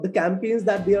The campaigns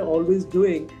that they are always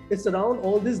doing, it's around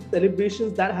all these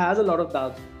celebrations that has a lot of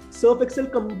dance. Surf Excel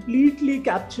completely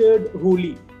captured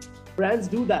Holi. Brands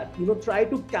do that, try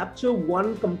to capture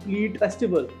one complete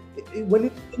festival. When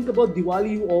you think about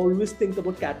Diwali, you always think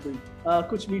about Cadbury.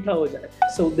 Kuch meetha ho jaye.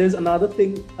 So there's another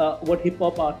thing, what hip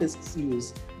hop artists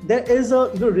use. There is a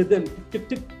rhythm, tick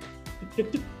tick tick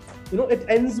tick tick. It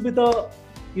ends with a,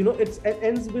 it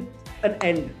ends with an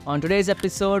end. On today's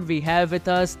episode, we have with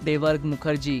us Devargh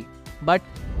Mukherjee. But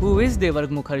who is Devargh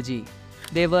Mukherjee?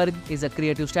 Devargh is a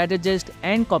creative strategist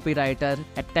and copywriter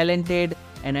at talented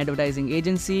an advertising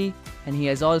agency, and he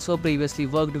has also previously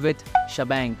worked with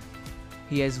Shebang.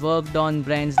 He has worked on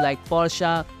brands like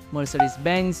Porsche,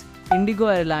 Mercedes-Benz, Indigo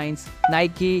Airlines,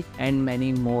 Nike, and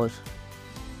many more.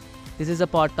 This is a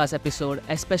podcast episode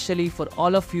especially for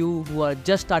all of you who are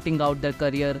just starting out their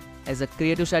career as a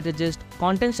creative strategist,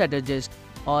 content strategist,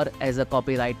 or as a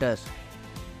copywriter.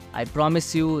 I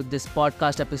promise you this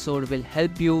podcast episode will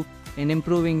help you in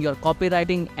improving your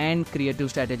copywriting and creative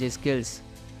strategy skills.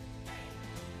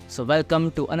 So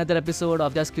welcome to another episode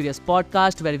of Just Curious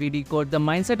podcast, where we decode the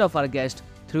mindset of our guest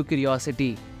through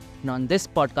curiosity. And on this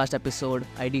podcast episode,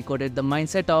 I decoded the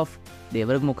mindset of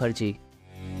Devargh Mukherjee.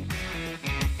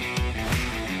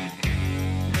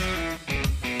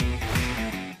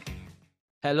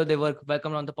 Hello Devargh,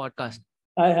 welcome on the podcast.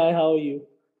 Hi, how are you?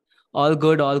 All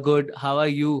good, all good. How are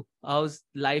you? How's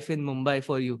life in Mumbai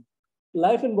for you?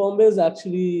 Life in Bombay is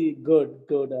actually good,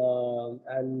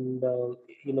 and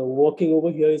working over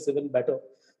here is even better.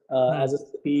 As a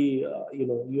city,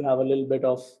 you have a little bit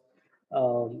of,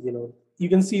 you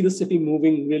can see the city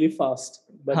moving really fast,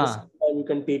 but at the same time you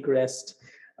can take rest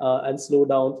and slow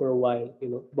down for a while.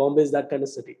 Bombay is that kind of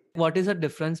city. What is the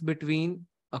difference between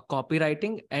a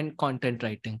copywriting and content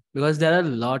writing? Because there are a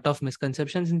lot of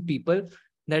misconceptions in people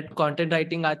that content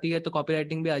writing आती है तो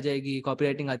copywriting भी आ जाएगी,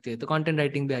 copywriting आती है तो content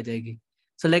writing भी आ जाएगी.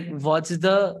 So what's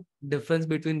the difference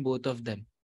between both of them?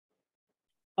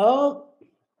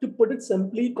 To put it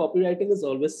simply, copywriting is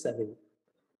always selling.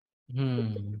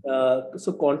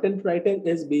 So content writing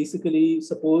is basically,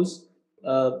 suppose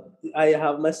I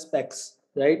have my specs,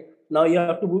 right? Now you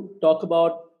have to talk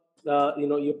about,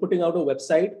 you're putting out a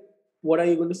website. What are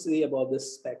you going to say about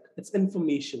this spec? It's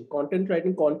information. Content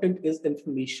writing, content is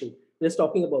information. It's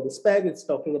talking about the spec. It's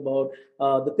talking about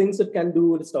the things it can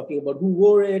do. It's talking about who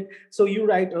wore it. So you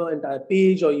write an entire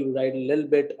page, or you write a little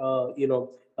bit,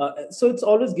 so it's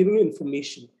always giving you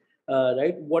information,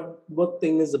 right? What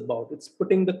thing is about. It's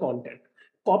putting the content.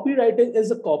 Copywriting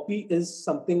is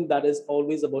something that is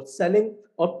always about selling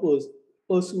or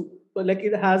pursue. Like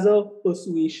it has a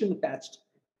persuasion attached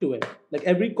to it. Like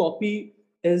every copy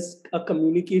is a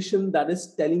communication that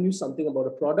is telling you something about a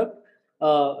product,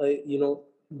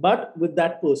 but with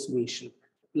that persuasion.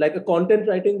 Like a content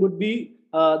writing would be,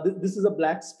 this is a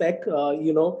black spec,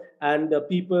 and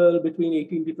people between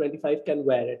 18 to 25 can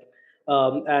wear it.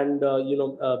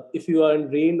 If you are in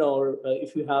rain, or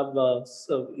if you have,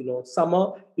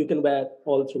 summer, you can wear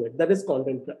all through it. That is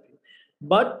content writing.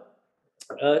 But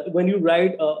when you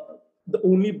write the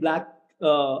only black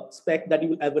spec that you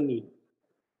will ever need,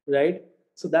 right?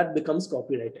 So that becomes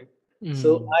copywriting.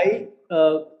 So I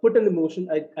put an emotion.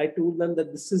 I told them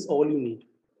that this is all you need,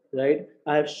 right?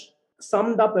 I have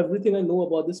summed up everything I know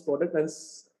about this product and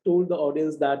told the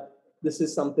audience that this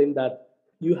is something that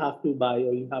you have to buy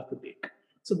or you have to take.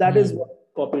 So that is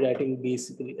what copywriting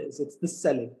basically is. It's the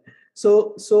selling.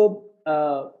 So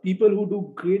people who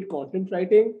do great content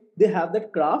writing, they have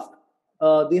that craft.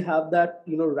 They have that,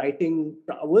 writing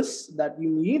prowess that you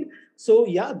need. So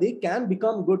yeah, they can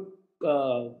become good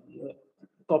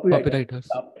copywriters.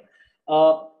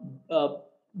 But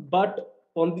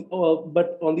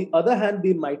on the other hand,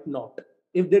 they might not,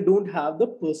 if they don't have the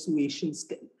persuasion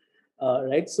skill,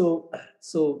 right? So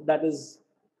that is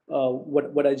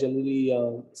what I generally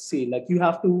say. Like you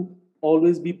have to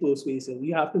always be persuasive.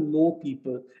 You have to know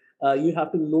people. You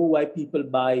have to know why people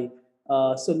buy.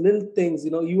 So little things,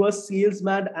 you are a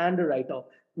salesman and a writer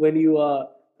when you are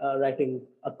writing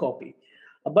a copy.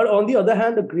 But on the other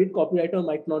hand, a great copywriter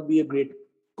might not be a great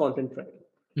content writer.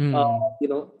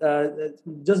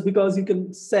 Just because you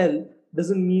can sell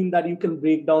doesn't mean that you can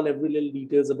break down every little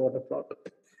details about a product.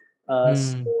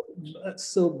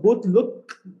 So both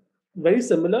look very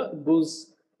similar.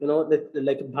 Those,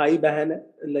 like bhai bahan,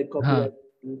 like copywriting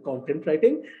and content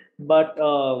writing. But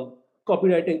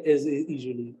copywriting is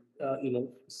usually,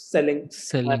 selling.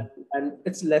 And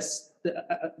it's less.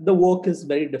 The work is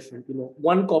very different.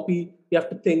 One copy you have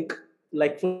to think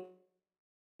like for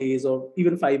days or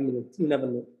even 5 minutes. You never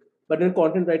know. But in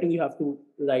content writing, you have to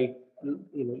write.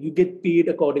 You get paid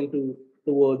according to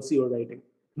the words you're writing.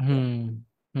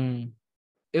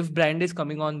 if brand is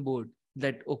coming on board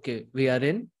that, okay, we are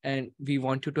in and we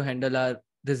want you to handle our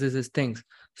this things.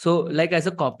 So like as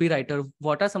a copywriter,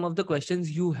 what are some of the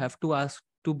questions you have to ask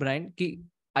to brand ki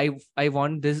I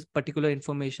want this particular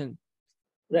information?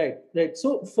 Right, right.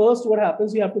 So first, what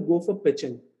happens? You have to go for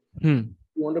pitching. Hmm.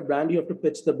 You want a brand, you have to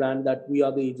pitch the brand that we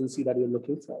are the agency that you're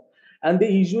looking for, and they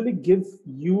usually give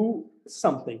you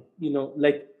something.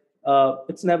 Like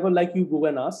it's never like you go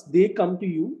and ask. They come to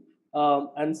you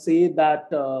and say that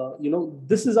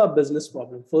this is our business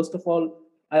problem. First of all,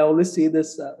 I always say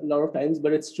this a lot of times,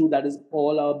 but it's true. That is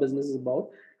all our business is about.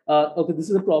 Okay, this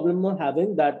is a problem I'm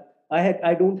having, that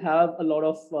I don't have a lot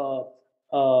of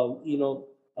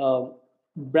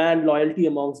brand loyalty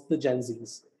amongst the Gen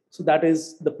Zs. So that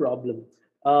is the problem.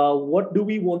 What do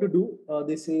we want to do?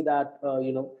 They say that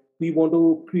we want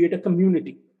to create a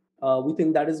community. We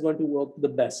think that is going to work the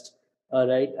best,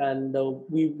 right? And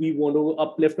we want to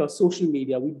uplift our social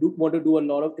media. We do want to do a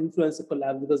lot of influencer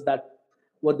collab, because that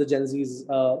what the Gen Zs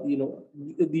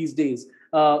these days.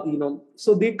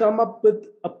 So they come up with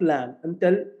a plan and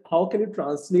tell how can you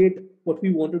translate what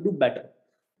we want to do better,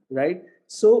 right?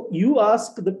 So you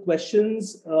ask the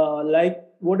questions like,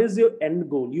 what is your end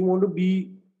goal? You want to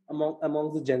be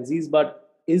among the Gen Zs, but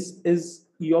is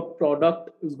your product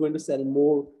is going to sell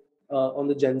more on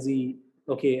the Gen Z?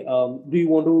 Okay, do you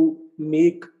want to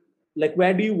make, like,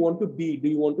 where do you want to be? Do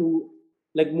you want to,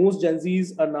 like, most Gen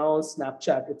Zs are now on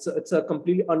Snapchat? It's a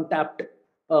completely untapped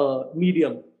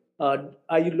medium.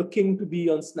 Are you looking to be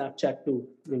on Snapchat too?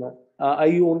 Are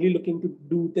you only looking to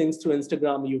do things through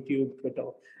Instagram, YouTube, Twitter,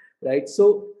 right?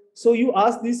 So you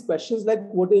ask these questions like,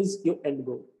 what is your end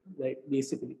goal, right?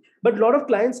 Basically, but a lot of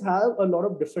clients have a lot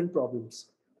of different problems.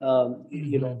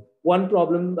 One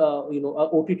problem, our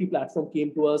OTT platform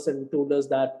came to us and told us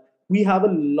that we have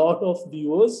a lot of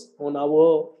viewers on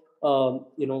our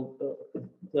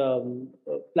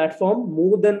platform,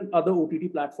 more than other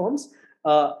OTT platforms.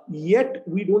 Yet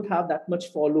we don't have that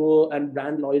much follower and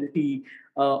brand loyalty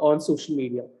on social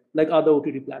media like other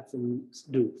OTT platforms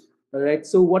do. All right.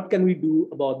 So what can we do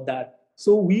about that?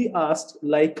 So we asked,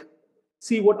 like,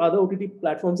 see what other OTT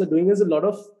platforms are doing is a lot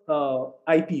of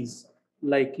IPs,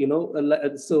 like they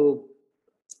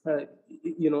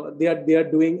are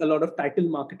doing a lot of title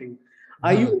marketing.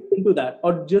 Are you open to that,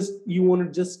 or just you want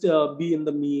to just be in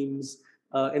the memes,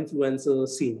 influencer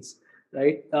scenes,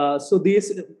 right? So they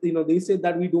say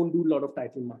that we don't do a lot of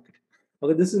title marketing.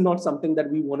 Okay, this is not something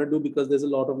that we want to do because there's a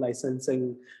lot of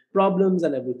licensing problems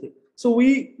and everything. So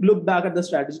we look back at the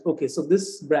strategy. Okay, so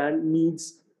this brand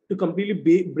needs to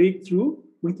completely break through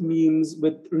with memes,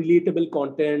 with relatable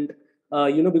content,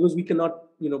 because we cannot,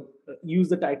 use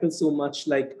the title so much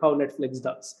like how Netflix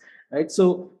does, right?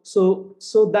 So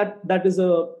that is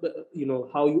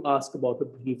how you ask about a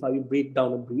brief, how you break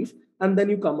down a brief, and then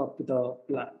you come up with a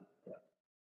plan.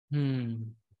 Hmm.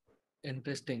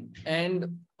 Interesting.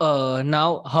 And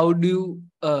now, how do you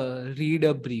read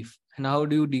a brief, and how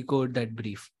do you decode that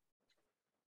brief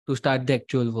to start the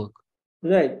actual work?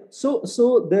 Right. So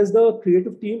there's the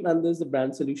creative team and there's the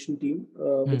brand solution team,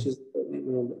 which is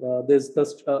there's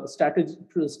the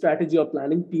strategy or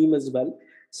planning team as well.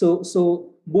 So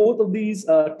both of these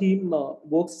team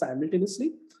work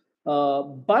simultaneously,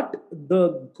 but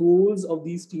the goals of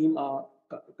these team are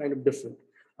kind of different.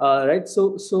 Right.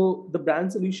 So the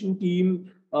brand solution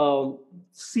team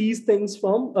sees things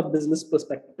from a business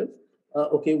perspective.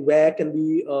 Okay, where can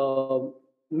we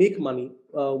make money?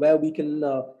 Where we can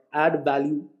add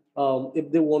value.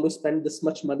 If they want to spend this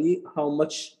much money, how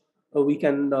much we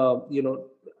can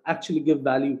actually give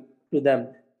value to them.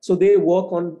 So they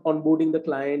work on onboarding the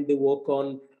client. They work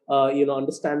on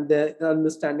understanding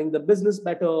the business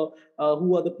better.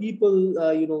 Who are the people?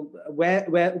 Where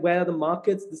are the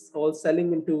markets this all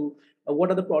selling into?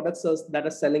 What are the products that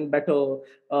are selling better?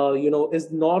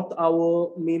 Is North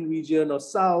our main region or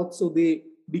South? So they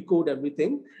decode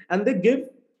everything and they give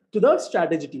to the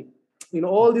strategy team,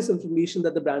 all this information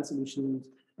that the brand solutions,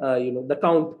 the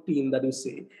account team that you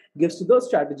say gives to the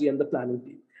strategy and the planning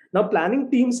team. Now planning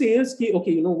team says,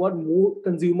 okay, you know what, more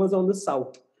consumers on the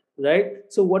South, right?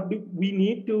 So what do we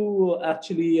need to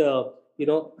actually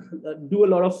do a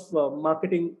lot of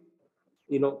marketing,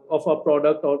 of our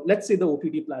product, or let's say the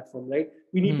OTT platform, right?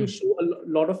 We need to show a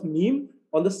lot of meme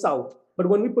on the South, but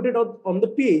when we put it out on the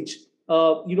page,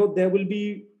 there will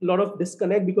be a lot of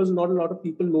disconnect because not a lot of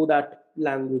people know that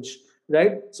language,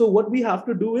 right? So what we have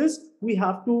to do is we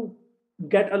have to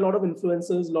get a lot of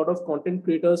influencers, a lot of content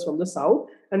creators from the South,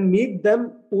 and make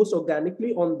them post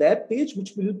organically on their page,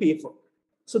 which we will pay for.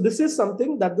 So this is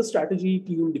something that the strategy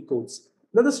team decodes.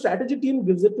 Now the strategy team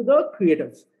gives it to the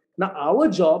creative. Now our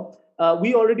job,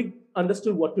 we already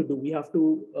understood what to do. We have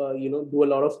to, do a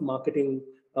lot of marketing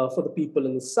for the people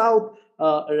in the South,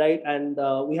 right? And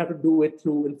we have to do it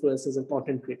through influencers and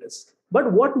content creators.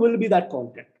 But what will be that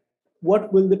content?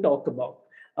 What will they talk about?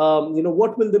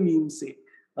 What will the meme say?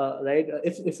 Right?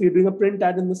 If you're doing a print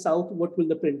ad in the South, what will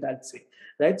the print ad say?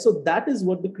 Right? So that is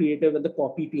what the creative and the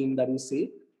copy team that you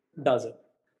say does it.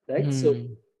 Right? So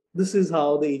Hmm. this is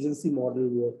how the agency model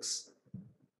works.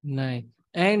 Nice.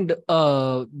 And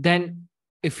then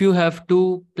if you have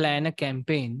to plan a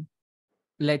campaign,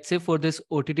 let's say for this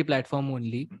OTT platform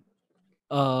only,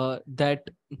 that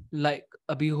like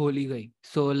abhi Holi gayi.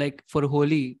 So like for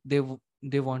Holi,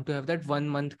 they want to have that 1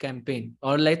 month campaign,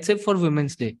 or let's say for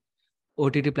Women's Day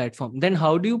OTT platform. Then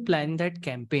how do you plan that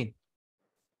campaign?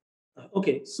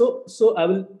 Okay, so I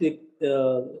will take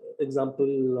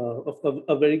example of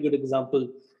a very good example.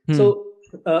 Hmm. So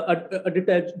a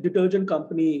detergent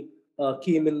company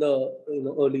came in the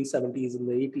early 70s and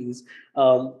the 80s,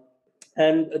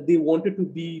 and they wanted to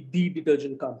be the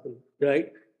detergent company,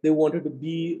 right? They wanted to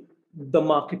be the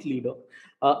market leader,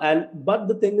 and but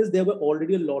the thing is, there were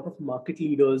already a lot of market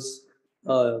leaders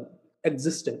uh,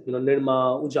 existing.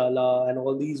 Nirma, Ujala, and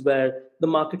all these were the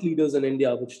market leaders in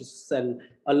India, which sell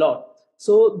a lot.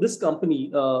 So this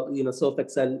company, Surf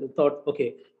Excel, thought,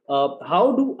 okay,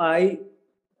 how do I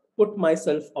put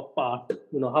myself apart?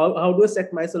 How do I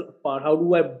set myself apart? How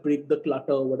do I break the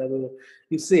clutter, whatever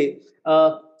you say?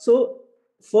 So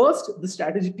first, the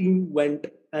strategy team went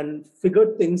and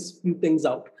figured few things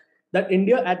out. That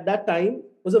India at that time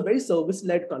was a very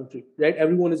service-led country, right?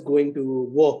 Everyone is going to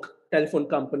work, telephone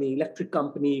company, electric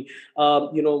company. They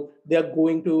are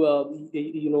going to,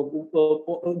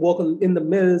 work in the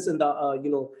mills, in the,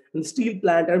 in the steel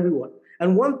plant, everyone.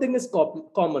 And one thing is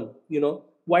common,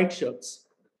 white shirts,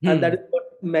 and that is Hmm. what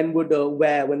men would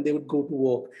wear when they would go to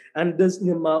work. And this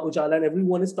Nirma, Ujala, and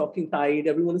everyone is talking Tide.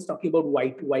 Everyone is talking about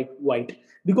white, white, white,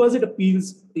 because it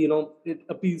appeals. It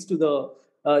appeals to the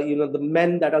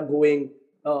men that are going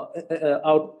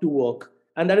out to work,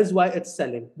 and that is why it's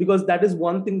selling, because that is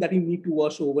one thing that you need to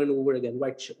wash over and over again,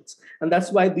 white shirts, and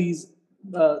that's why these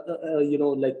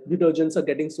like detergents are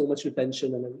getting so much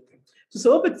retention and everything. So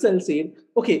Surf Excel said,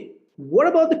 okay, what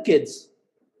about the kids?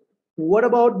 What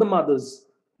about the mothers?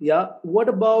 Yeah, what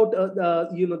about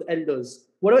the elders?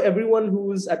 What about everyone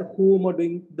who's at home or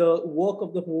doing the work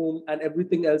of the home and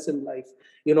everything else in life?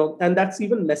 And that's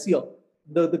even messier.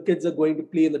 The kids are going to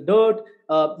play in the dirt.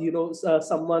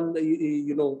 Someone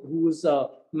who's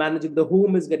managing the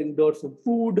home is getting dirt from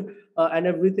food and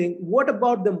everything. What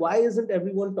about them? Why isn't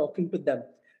everyone talking to them?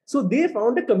 So they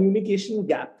found a communication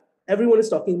gap. Everyone is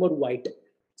talking about white.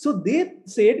 So they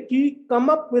said, they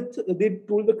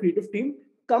told the creative team,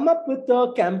 come up with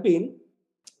a campaign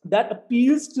that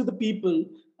appeals to the people,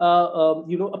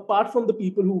 apart from the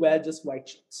people who wear just white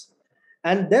shirts.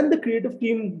 And then the creative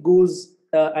team goes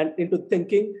and into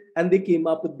thinking, and they came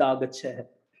up with Daag Achha Hai.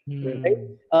 Right?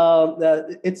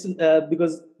 Hmm. It's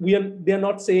because they are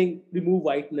not saying remove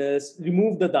whiteness,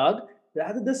 remove the dag.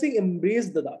 Rather, they're saying embrace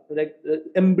the dag, like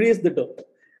embrace the dirt,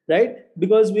 right?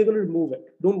 Because we're going to remove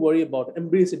it. Don't worry about it.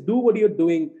 Embrace it. Do what you're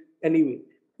doing anyway.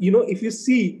 If you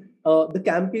see the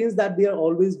campaigns that they are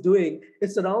always doing,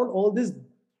 it's around all these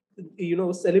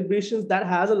celebrations that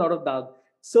has a lot of dag.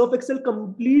 Surf Excel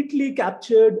completely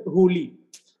captured Holi,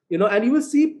 and you will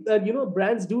see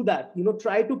brands do that,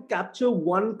 try to capture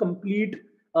one complete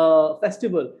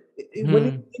festival. When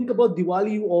you Hmm. think about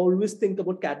Diwali, you always think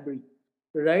about Cadbury,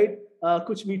 right?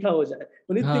 Kuch meetha ho jaye.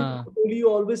 When you think Huh. of Holi, you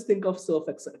always think of Surf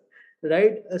Excel,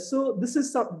 right? So this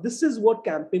is what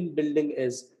campaign building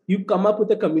is. You come up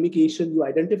with a communication, you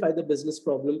identify the business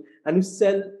problem, and you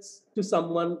sell to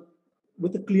someone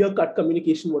with a clear cut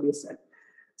communication what you're selling.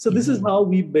 So this is Hmm. how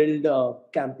we build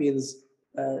campaigns,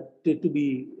 to be,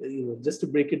 just to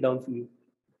break it down for you.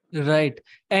 Right.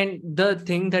 And the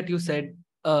thing that you said,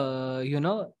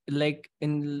 like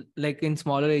in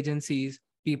smaller agencies,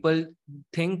 people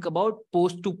think about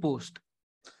post to post.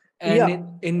 And Yeah.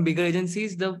 in bigger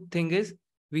agencies, the thing is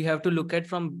we have to look at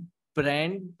from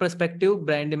brand perspective,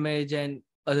 brand image, and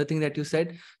other thing that you said.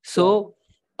 Yeah. So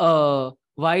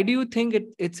why do you think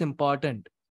it's important?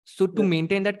 So to Yeah.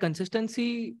 maintain that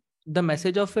consistency, the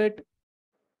message of it.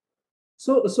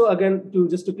 So again, to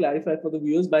just to clarify for the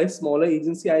viewers, by smaller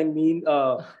agency, I mean,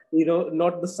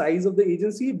 not the size of the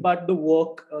agency, but the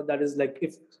work that is, like,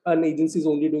 if an agency is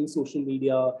only doing social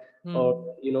media, or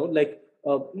Hmm. like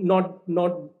not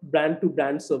brand to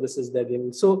brand services they're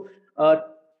giving. So,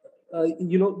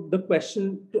 the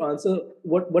question to answer,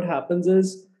 what happens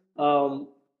is,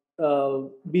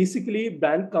 basically,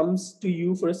 brand comes to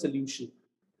you for a solution,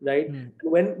 right?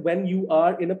 When you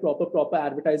are in a proper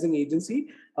advertising agency,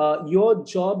 your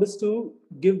job is to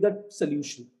give that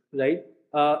solution, right?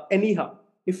 Anyhow,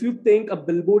 if you think a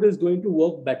billboard is going to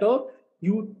work better,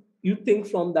 you think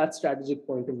from that strategic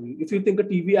point of view. If you think a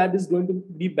TV ad is going to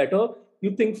be better,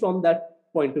 you think from that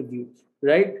point of view,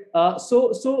 right?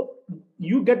 So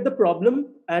you get the problem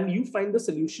and you find the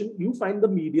solution, you find the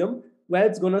medium where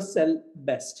it's going to sell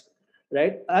best,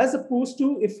 right? As opposed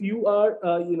to if you are,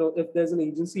 if there's an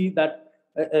agency that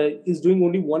is doing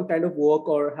only one kind of work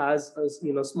or has,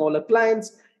 smaller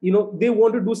clients, they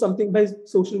want to do something by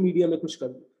social media mein kuch kar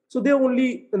do. So they're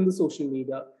only in the social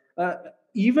media.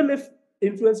 Even if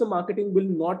influencer marketing will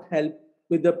not help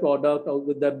with their product or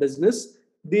with their business,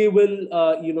 they will,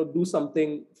 do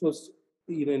something for,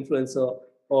 influencer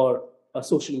or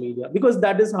social media, because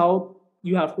that is how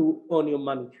you have to earn your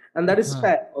money, and that is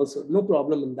fair also, no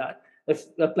problem in that. If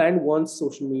a client wants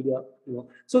social media,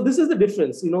 so this is the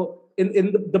difference. In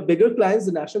the bigger clients,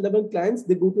 the national level clients,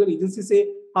 they go to an agency,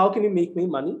 say, how can you make me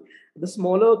money? The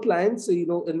smaller clients,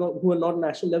 who are not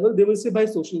national level, they will say, by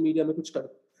social media mein kuch karo,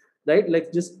 right?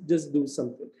 Like just do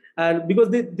something. And because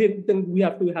they think we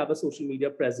have to have a social media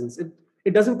presence,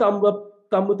 it doesn't come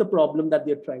with a problem that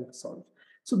they're trying to solve.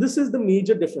 So this is the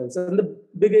major difference. And the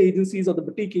bigger agencies or the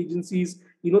boutique agencies,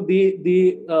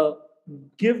 they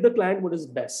give the client what is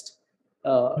best,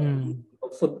 for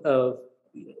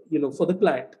for the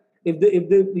client. If they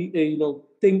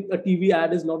think a TV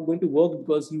ad is not going to work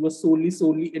because you were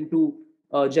solely into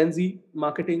Gen Z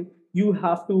marketing, you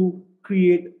have to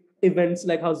create events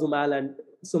like how Zomalan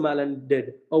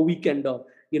did, a Weekender.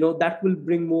 That will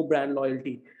bring more brand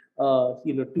loyalty, to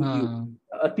you.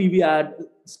 A TV ad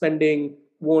spending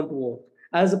won't work,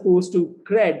 as opposed to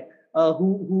Cred,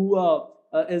 who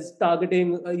is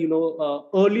targeting,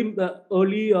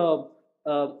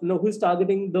 who's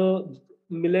targeting the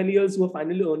millennials who are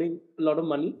finally earning a lot of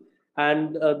money,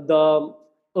 and the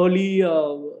early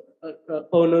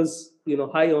earners,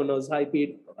 high earners,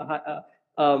 paid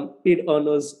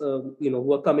earners,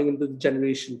 who are coming into the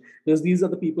generation, because these are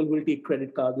the people who will take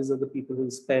credit card. These are the people who will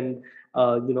spend,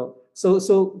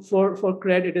 So for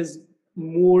credit, it is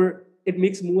more. It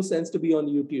makes more sense to be on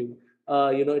YouTube.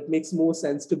 It makes more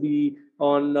sense to be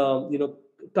on,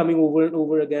 coming over and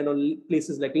over again on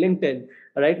places like LinkedIn,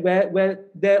 right, where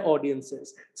their audience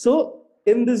is. So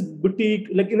in this boutique,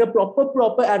 like in a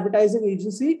proper advertising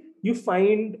agency, you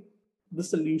find the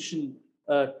solution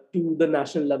to the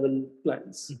national level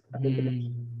clients.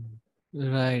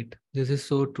 Right. This is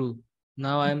so true.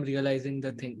 Now I'm realizing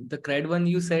the thing. The cred one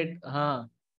you said,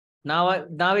 now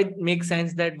it makes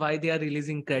sense that why they are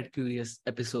releasing cred curious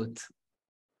episodes.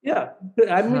 Yeah,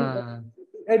 I mean,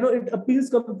 I know it appeals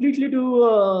completely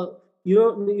to the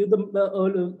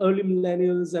early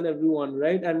millennials and everyone,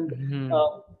 right? And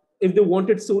if they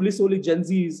wanted solely Gen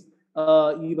Zs,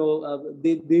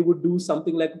 they would do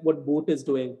something like what Boat is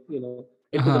doing, into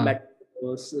the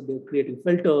metaverse. They're creating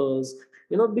filters,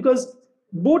 because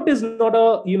Boat is not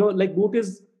like Boat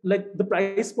is like, the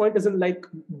price point isn't like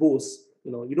Bose.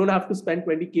 You don't have to spend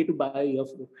 20K to buy a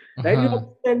earphone, right? You have to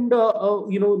spend,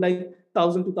 like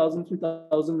 1,000, 2,000,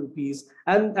 3,000 rupees,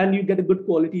 and you get a good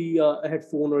quality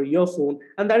headphone or earphone,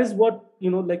 and that is what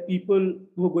like people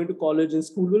who are going to college and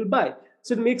school will buy.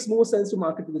 So it makes more sense to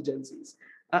market to the Gen Zs,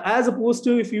 as opposed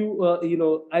to if you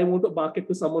I want to market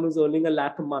to someone who's earning 1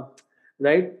 lakh a month,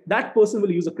 right? That person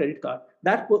will use a credit card.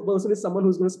 That person is someone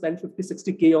who's going to spend 50,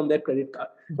 60K on their credit card.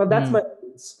 Now that's my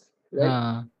audience,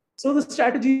 right? So the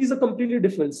strategies are completely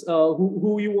different.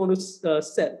 Who you want to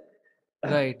sell,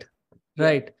 right?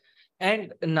 Right.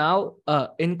 And now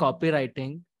in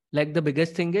copywriting, like the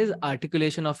biggest thing is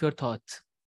articulation of your thoughts.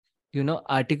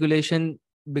 Articulation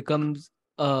becomes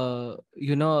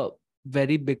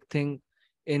very big thing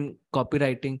in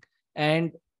copywriting.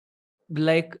 And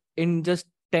like in just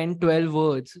 10, 12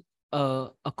 words,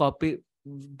 the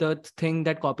thing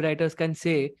that copywriters can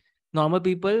say, normal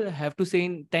people have to say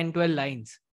in 10, 12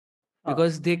 lines,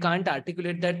 because they can't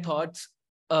articulate their thoughts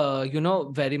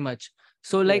very much.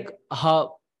 So like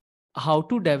how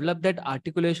to develop that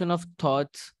articulation of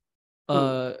thoughts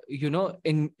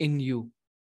in you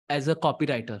as a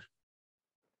copywriter?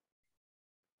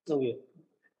 Okay.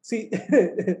 See,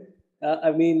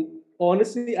 I mean,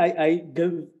 honestly, I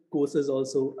give courses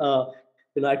also.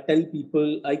 I tell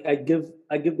people, I give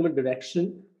them a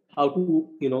direction how to,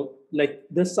 like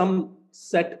there's some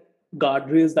set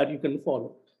guardrails that you can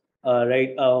follow,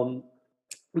 right?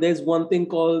 There's one thing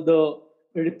called the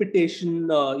repetition,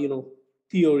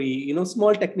 theory.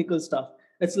 Small technical stuff.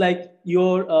 It's like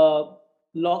your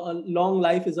long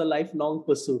life is a lifelong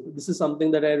pursuit. This is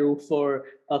something that I wrote for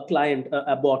a client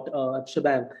I bought at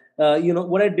Shabam.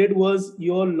 What I did was,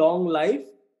 your long life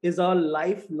is a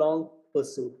lifelong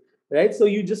pursuit, right? So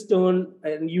you just turn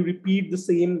and you repeat the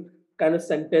same kind of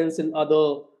sentence in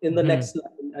the Mhm. next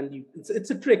line, and it's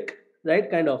a trick, right?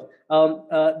 Kind of.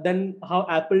 Then how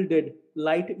Apple did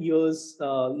light years,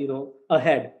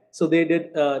 ahead. So they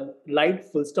did light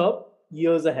full stop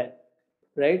years ahead,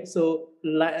 right? So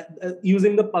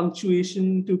using the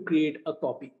punctuation to create a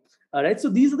copy. All right. So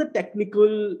these are the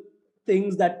technical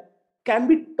things that can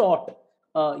be taught,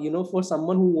 for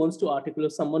someone who wants to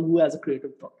articulate, someone who has a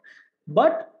creative thought.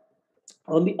 But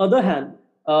on the other hand,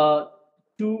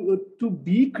 to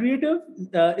be creative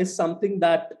is something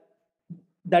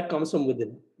that comes from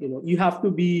within. You have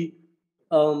to be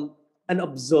an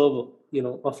observer,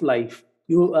 of life.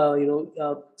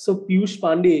 So Piyush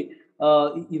Pandey,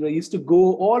 used to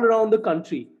go all around the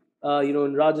country,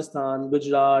 in Rajasthan,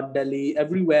 Gujarat, Delhi,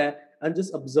 everywhere, and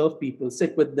just observe people,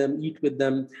 sit with them, eat with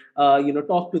them,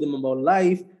 talk to them about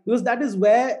life, because that is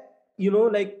where,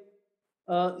 like,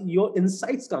 your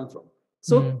insights come from.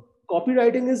 So Mhm.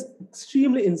 copywriting is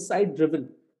extremely insight driven.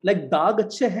 Like Daag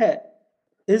Achhe Hai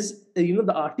is,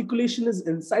 the articulation is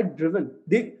insight driven.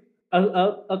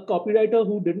 A copywriter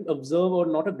who didn't observe, or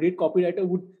not a great copywriter,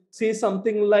 would say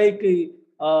something like,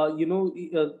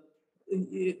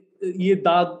 ये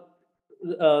दाग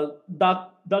दाग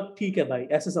दाग ठीक है भाई,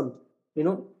 ऐसे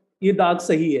something, ये दाग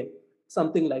सही है,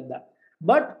 something like that.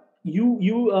 But you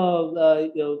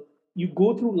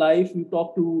go through life, you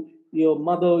talk to your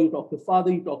mother, you talk to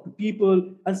father, you talk to people,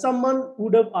 and someone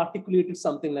would have articulated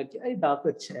something like, "Hey, dark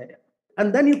अच्छा है."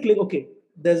 And then you click, okay,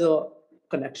 there's a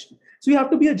connection. So you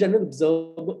have to be a general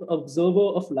observer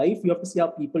of life. You have to see how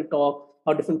people talk,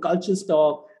 how different cultures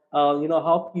talk,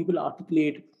 how people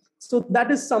articulate. So that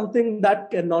is something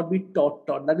that cannot be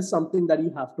taught. That is something that you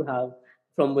have to have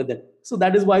from within. So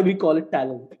that is why we call it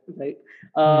talent, right?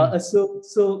 Mhm.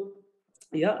 So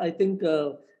yeah, I think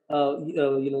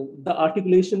the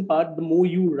articulation part. The more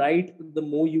you write, the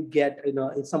more you get.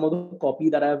 In some of the copy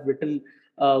that I've written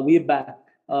way back,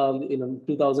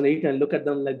 2008, and look at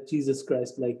them like, Jesus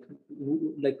Christ, like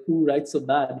who writes so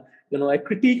bad? I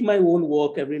critique my own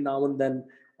work every now and then.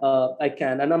 I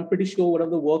can, and I'm pretty sure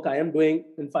whatever the work I am doing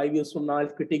in 5 years from now,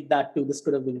 I'll critique that too. This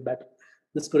could have been better.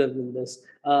 This could have been this,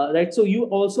 right? So you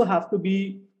also have to be,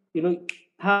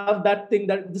 have that thing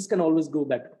that this can always go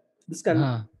better. This can,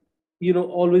 Huh.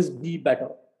 always be better,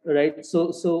 right? So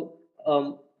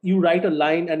you write a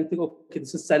line and you think, okay,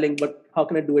 this is selling, but how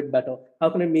can I do it better?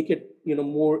 How can I make it,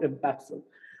 more impactful?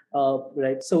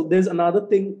 Right. So there's another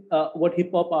thing, what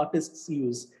hip hop artists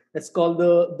use. It's called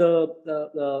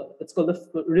it's called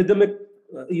the rhythmic,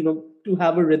 to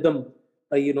have a rhythm.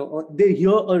 They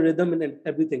hear a rhythm in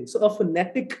everything. So a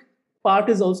phonetic part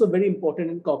is also very important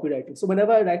in copywriting. So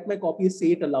whenever I write my copy, I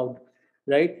say it aloud,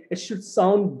 right? It should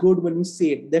sound good when you say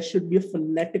it. There should be a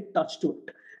phonetic touch to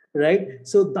it, right?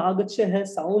 So Dagache hai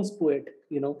sounds poetic.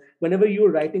 Whenever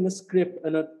you're writing a script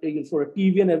and for a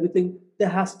TV and everything, there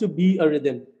has to be a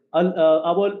rhythm.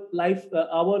 Our life,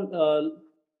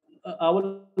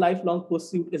 our lifelong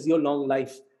pursuit is your long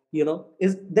life.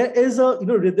 Is there is a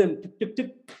rhythm, tick, tick, tick,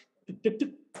 tick, tick, tick.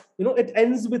 It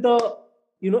ends with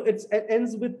it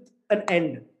ends with an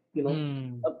end. You know,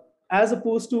 Hmm. uh, as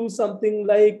opposed to something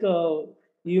like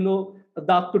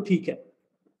दाग तो ठीक है.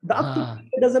 Daag to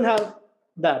Huh. doesn't have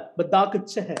that, but daag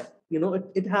अच्छा hai.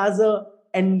 It has a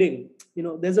ending.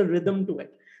 There's a rhythm to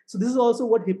it. So this is also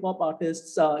what hip hop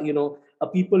artists,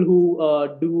 people who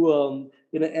do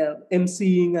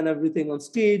MCing and everything on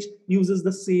stage, uses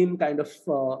the same kind of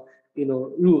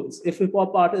rules. If hip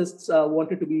hop artists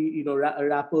wanted to be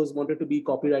rappers, wanted to be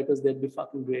copywriters, they'd be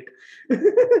fucking great.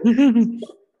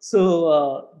 So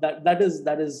that is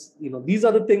these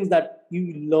are the things that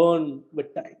you learn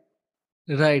with time.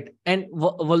 Right. And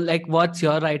like, what's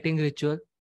your writing ritual?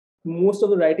 Most of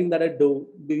the writing that I do,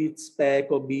 be it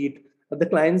spec or be it the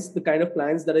kind of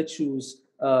clients that I choose,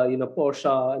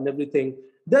 Porsche and everything,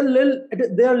 they're little,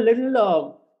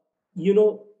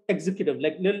 executive,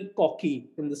 like little cocky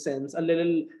in the sense, a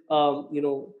little,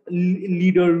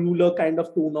 leader, ruler kind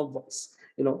of tone of voice.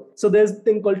 So there's a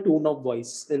thing called tone of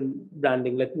voice in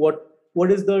branding, like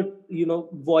what is the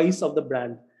voice of the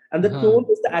brand, and the Huh. tone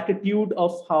is the attitude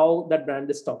of how that brand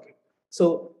is talking.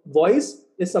 So voice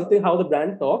is something how the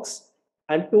brand talks,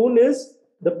 and tone is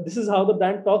this is how the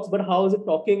brand talks, but how is it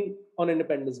talking on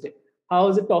Independence Day? How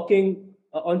is it talking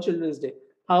on Children's Day?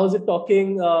 How is it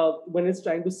talking when it's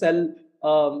trying to sell,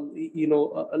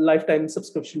 a lifetime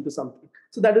subscription to something?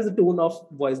 So that is the tone of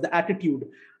voice, the attitude,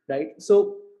 right?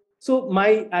 So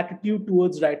my attitude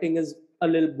towards writing is a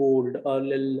little bold, a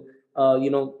little,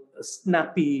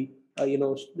 snappy,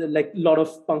 like a lot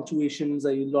of punctuations,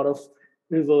 a lot of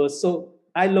reverse. So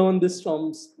I learned this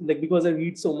from, like, because I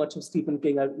read so much of Stephen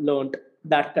King, I've learned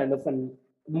that kind of, and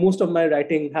most of my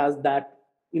writing has that,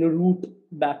 root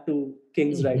back to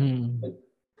King's writing. Mhm.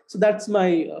 So that's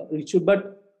my ritual.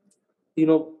 But,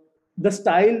 the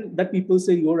style that people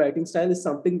say your writing style is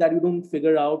something that you don't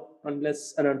figure out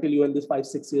unless and until you're in this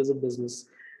 5-6 years of business,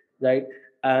 right?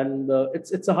 And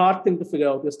it's a hard thing to figure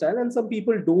out your style, and some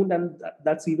people don't, and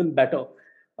that's even better.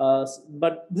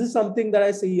 But this is something that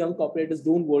I say, young copywriters,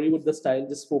 don't worry with the style.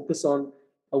 Just focus on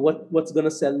what's going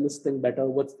to sell this thing better.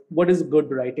 What is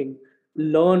good writing?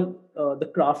 Learn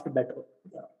the craft better.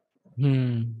 Yeah.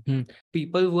 Hmm.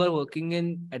 People who are working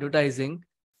in advertising,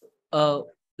 uh,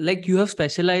 like you have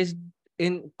specialized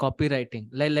in copywriting.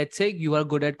 Like let's say you are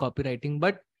good at copywriting,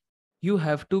 but you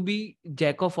have to be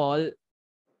jack of all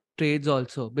trades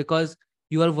also, because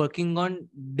you are working on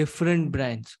different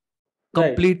brands,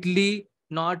 Right. completely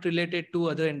not related to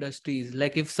other industries.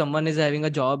 Like if someone is having a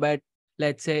job at,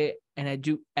 let's say, an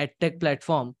edtech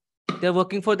platform, they're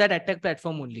working for that edtech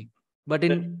platform only. But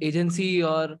in agency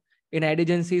or in ad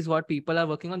agencies, what people are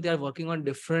working on, they are working on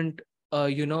different,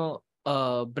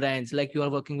 brands. Like you are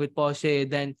working with Porsche,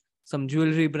 then some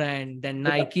jewelry brand, then Yeah.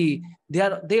 Nike.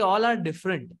 They all are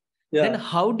different. Then Yeah.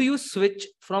 how do you switch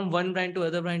from one brand to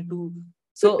other brand to?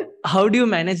 So how do you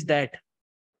manage that?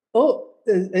 Oh,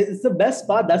 it's the best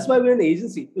part. That's why we're an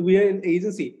agency. We're an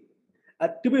agency.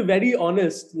 To be very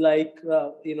honest, like,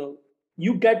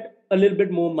 you get a little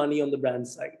bit more money on the brand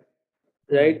side,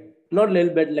 right? Hmm. Not a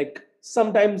little bit, like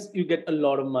sometimes you get a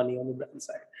lot of money on the brand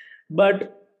side,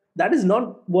 but that is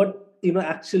not what,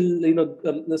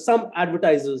 actual, some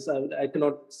advertisers, I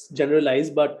cannot generalize,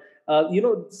 but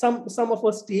some of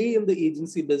us stay in the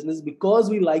agency business because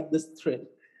we like this thrill,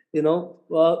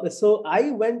 so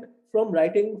I went from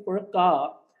writing for a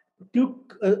car to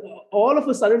all of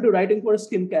a sudden to writing for a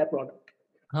skincare product.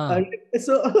 Huh. And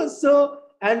so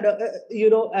and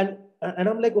and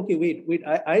I'm like, okay, wait,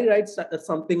 I write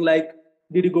something like,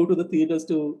 did you go to the theaters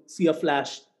to see a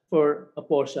Flash for a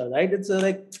Porsche, right? It's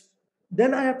like,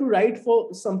 then I have to write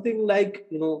for something like,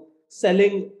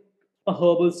 selling a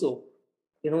herbal soap,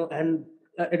 and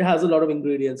it has a lot of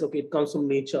ingredients. Okay, it comes from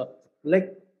nature,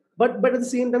 like, but at the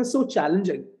same time, so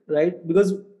challenging, right?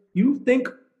 Because you think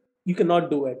you cannot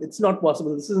do it. It's not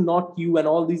possible. This is not you, and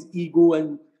all these ego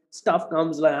and stuff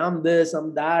comes like, I'm this,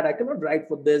 I'm that. I cannot write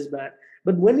for this, man.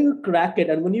 But when you crack it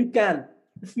and when you can,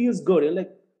 it feels good. You're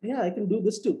like, yeah, I can do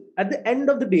this too. At the end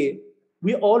of the day,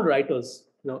 we're all writers.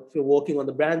 If you're working on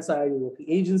the brand side, you're working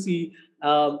agency,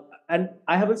 and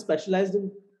I haven't specialized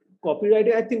in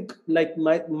copywriting. I think like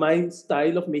my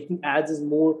style of making ads is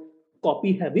more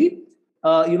copy heavy.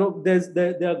 There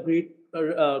are great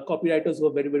copywriters who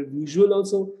are very very visual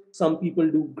also. Some people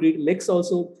do great mix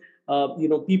also.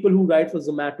 People who write for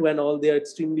Zomato and all, they are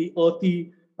extremely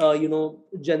earthy,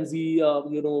 Gen Z,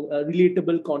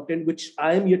 relatable content, which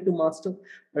I am yet to master,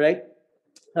 right?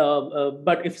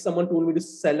 But if someone told me to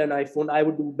sell an iPhone, I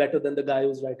would do better than the guy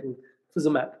who's writing for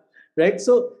Zomato, right?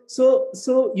 So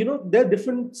there are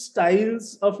different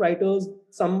styles of writers.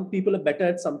 Some people are better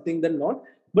at something than not,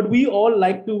 but we all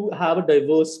like to have a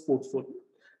diverse portfolio.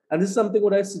 And this is something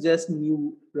what I suggest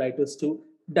new writers to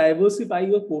diversify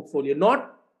your portfolio.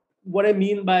 Not what I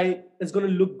mean by it's going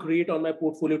to look great on my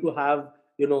portfolio to have,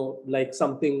 like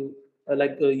something a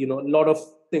lot of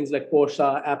things like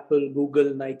Porsche, Apple,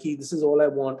 Google, Nike. This is all I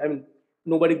want. I mean,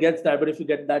 nobody gets that, but if you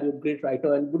get that, you're a great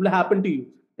writer, and it will happen to you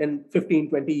in 15,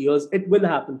 20 years. It will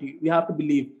happen to you. You have to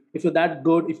believe. If you're that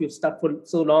good, if you've stuck for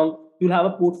so long, you'll have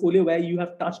a portfolio where you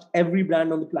have touched every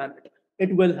brand on the planet.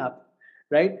 It will happen,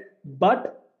 right?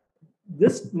 But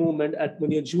this moment at when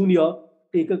you're junior,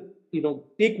 take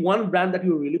one brand that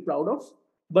you're really proud of,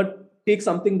 but take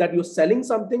something that you're selling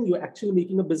something, you're actually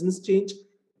making a business change.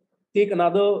 Take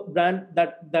another brand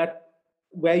that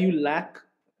where you lack,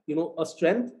 a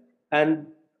strength, and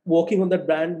working on that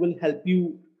brand will help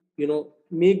you,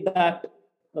 make that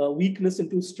weakness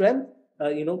into strength,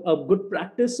 a good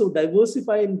practice. So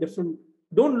diversify in different,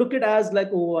 don't look at it as like,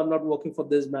 oh, I'm not working for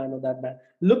this brand or that brand.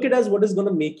 Look at it as what is going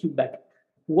to make you better,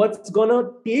 what's going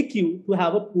to take you to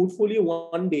have a portfolio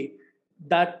one day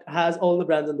that has all the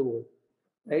brands in the world,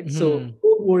 right? So Hmm.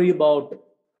 don't worry about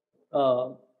uh,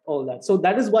 all that. So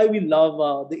that is why we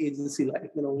love the agency life.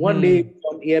 One day Hmm.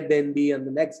 you're on Airbnb and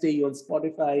the next day you're on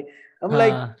Spotify. I'm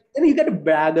like, Huh. and you got to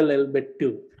brag a little bit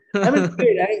too. I mean,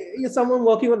 great. Someone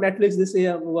working on Netflix, they say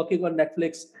I'm working on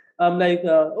Netflix. I'm like,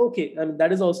 okay, I mean,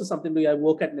 that is also something I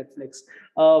work at Netflix.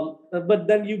 But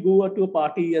then you go to a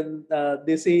party and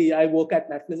they say, I work at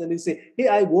Netflix. And you say, hey,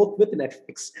 I work with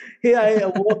Netflix. Hey, I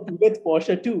work with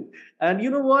Porsche too. And you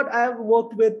know what? I have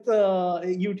worked with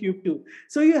YouTube too.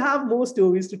 So you have more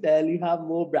stories to tell. You have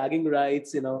more bragging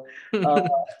rights, uh,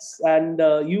 and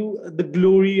the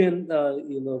glory and,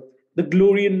 the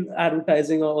glory in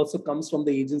advertising also comes from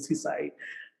the agency side.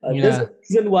 There's a Yeah.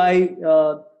 reason why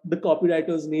the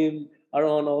copywriter's name are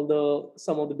on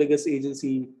some of the biggest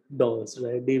agency doors,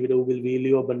 right? David Ogilvy,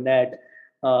 Leo Burnett,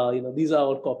 these are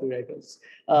all copywriters.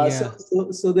 Yeah.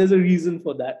 So there's a reason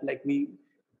for that. Like we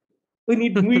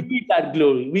need that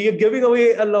glory. We are giving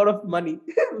away a lot of money,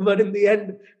 but in the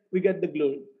end, we get the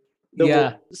glory. The work.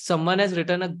 Yeah. Someone has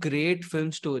written a great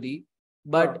film story,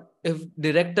 Uh, but if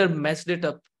director messed it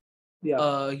up, yeah,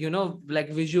 like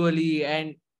visually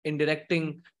and in directing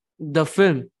the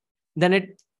film, then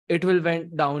it will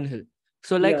went downhill.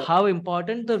 So like yeah. how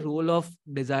important the role of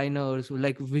designers who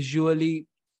like visually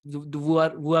who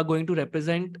are going to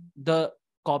represent the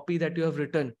copy that you have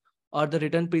written or the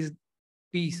written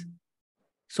piece.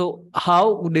 So how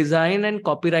design and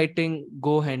copywriting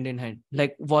go hand in hand?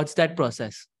 Like what's that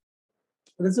process?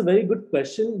 That's a very good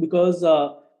question because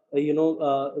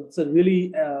it's a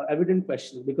really evident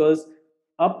question because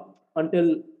up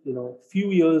until few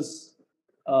years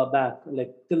back,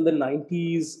 like till the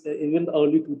 90s, even the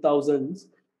early 2000s,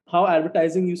 how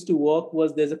advertising used to work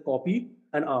was there's a copy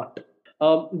and art.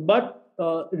 But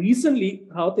recently,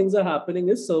 how things are happening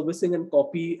is servicing and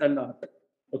copy and art.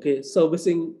 Okay,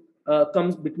 servicing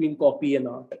comes between copy and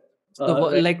art.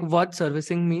 So Right? like what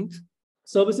servicing means?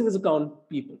 Servicing is account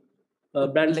people,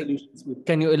 brand Like solutions people.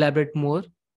 can you elaborate more?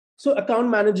 So account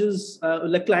managers,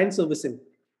 like client servicing.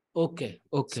 Okay,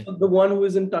 okay. So the one who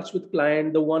is in touch with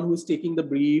client, the one who is taking the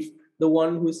brief, the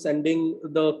one who is sending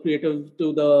the creative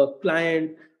to the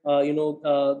client,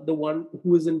 the one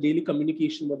who is in daily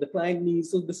communication what the client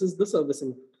needs. So this is the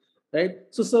servicing, right?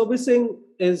 So servicing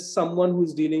is someone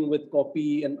who's dealing with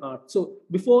copy and art. So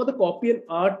before the copy and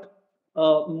art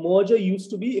merger used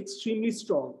to be extremely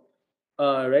strong,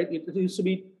 right? It used to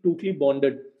be totally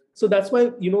bonded. So that's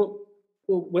why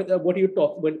what you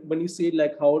talk when you say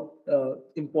like how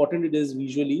important it is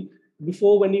visually.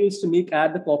 Before, when you used to make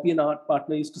ad, the copy and art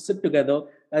partner used to sit together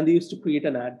and they used to create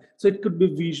an ad. So it could be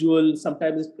visual.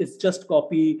 Sometimes it's just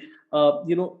copy.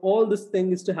 All this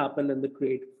thing is to happen in the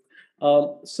create.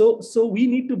 So we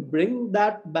need to bring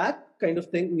that back, kind of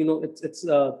thing. It's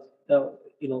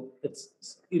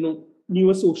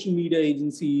newer social media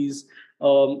agencies,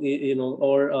 or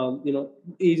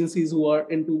agencies who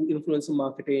are into influencer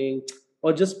marketing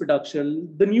or just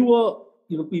production. The newer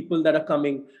people that are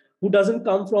coming, who doesn't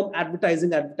come from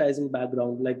advertising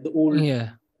background like the old Yeah.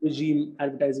 regime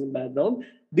advertising background,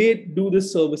 they do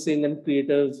this servicing and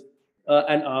creative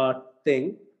and art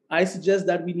thing. I suggest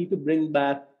that we need to bring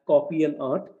back copy and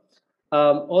art.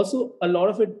 Also, a lot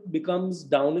of it goes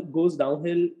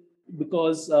downhill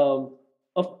because of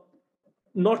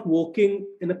not working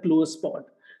in a closed spot,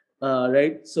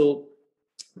 right? So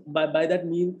by that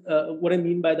mean what I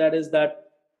mean by that is that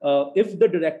if the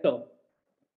director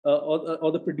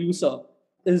or the producer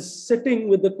is sitting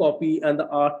with the copy and the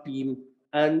art team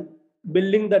and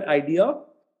building that idea,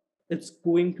 it's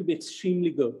going to be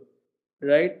extremely good,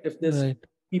 right? If there's Right.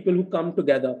 people who come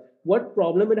together. What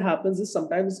problem it happens is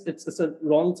sometimes it's a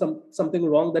wrong something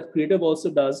wrong that creative also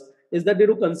does is that they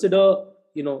do consider,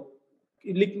 you know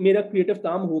like मेरा creative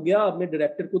काम हो गया, अब मैं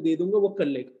director को दे दूंगा वो कर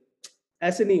लेगा.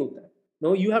 ऐसे नहीं होता है.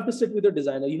 No, you have to sit with a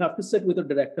designer, you have to sit with a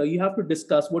director, you have to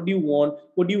discuss what do you want,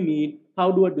 what do you need,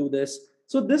 how do I do this.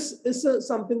 So this is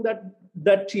something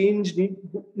that change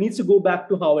needs to go back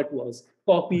to how it was.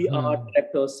 Copy, art, Hmm.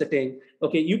 director sitting.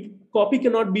 Okay, you copy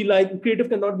cannot be like creative,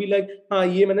 cannot be like, हाँ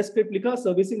ये मैंने script लिखा,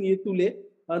 servicing ये तू ले.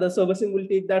 The servicing will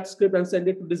take that script and send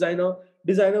it to designer.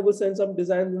 Designer will send some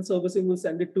designs and servicing will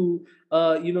send it to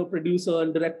producer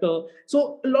and director.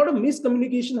 So a lot of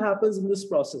miscommunication happens in this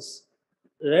process,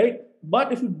 right?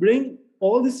 But if you bring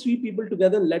all these three people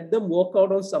together and let them work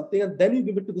out on something and then you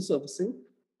give it to the servicing,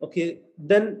 okay,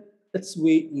 then it's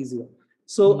way easier.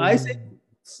 So I say, Hmm.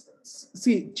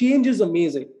 see, change is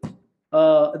amazing.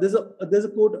 There's a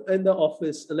quote in the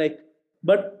office like,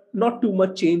 but not too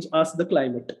much change, ask the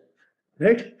climate,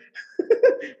 right?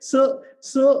 So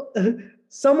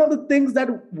some of the things that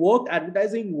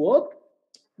advertising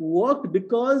worked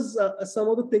because some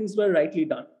of the things were rightly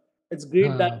done. It's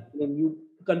great that Huh. new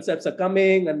concepts are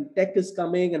coming and tech is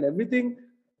coming and everything,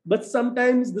 but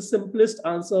sometimes the simplest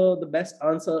answer, the best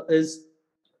answer is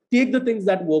take the things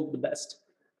that work the best.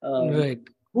 Um, Right.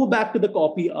 Go back to the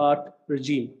copy art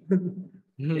regime.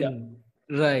 Yeah. Hmm.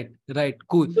 Right, right,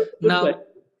 cool. Good Now, question.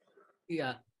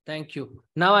 yeah, thank you.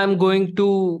 Now I'm going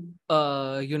to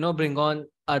bring on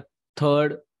a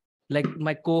third, like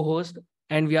my co-host,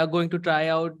 and we are going to try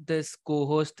out this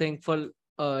co-host thing for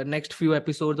next few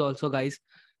episodes also, guys.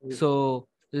 So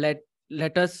let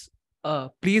us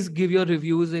please give your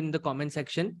reviews in the comment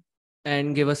section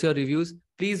and give us your reviews.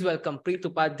 Please welcome Preet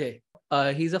Upadhyay.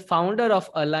 He's a founder of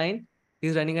Align.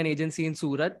 He's running an agency in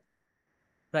Surat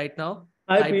right now.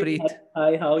 Hi, Hi, Preet. Preet.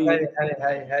 Hi, how are Hi, you? hi,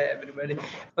 hi, hi, everybody.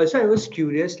 Also, I was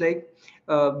curious, like,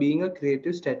 being a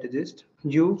creative strategist,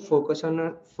 you focus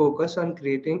on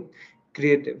creating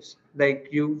creatives, like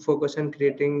you focus on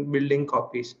creating building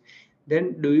copies.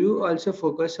 Then, do you also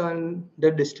focus on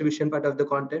the distribution part of the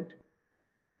content?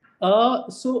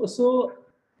 So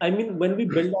I mean, when we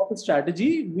build out a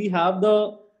strategy, we have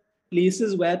the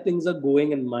places where things are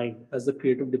going in mind as the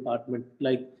creative department.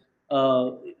 Like,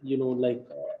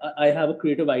 I have a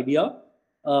creative idea.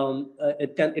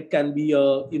 It can be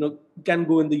can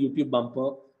go in the YouTube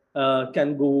bumper,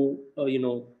 can go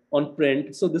on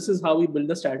print. So this is how we build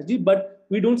the strategy, but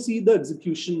we don't see the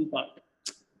execution part.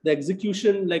 The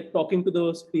execution, like talking to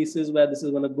those places where this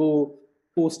is going to go,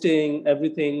 posting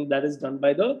everything, that is done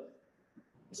by the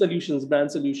solutions,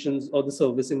 brand solutions, or the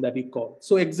servicing that we call.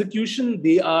 So execution,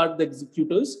 they are the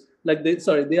executors.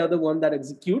 They are the one that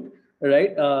execute,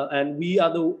 right? And we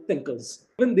are the thinkers.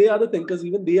 Even they are the thinkers.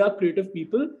 Even they are creative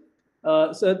people.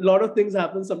 So a lot of things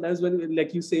happen sometimes when,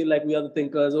 like you say, like we are the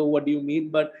thinkers. Or what do you mean?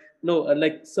 But no,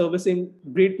 like servicing,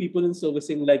 great people in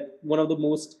servicing, like one of the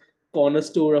most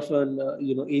cornerstone of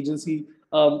an agency.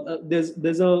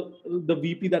 There's a the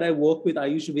VP that I work with,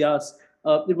 Ayush Vyas.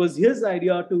 It was his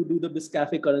idea to do the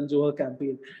Biscafe Karan Johar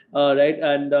campaign, right?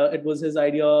 And it was his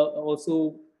idea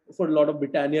also for a lot of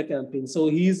Britannia campaigns. So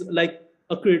he's like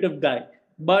a creative guy,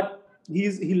 but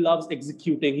he loves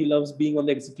executing. He loves being on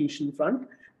the execution front.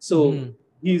 So Mhm.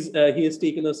 he has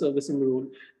taken a servicing role.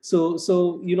 So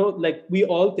like we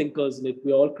all thinkers, like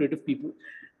we all creative people,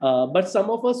 but some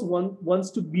of us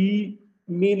wants to be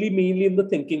mainly in the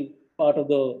thinking part of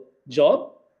the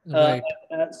job, uh,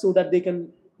 Right. so that they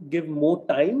can give more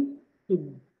time to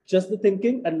just the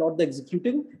thinking and not the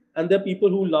executing. And there are people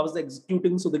who loves the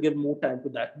executing, so they give more time to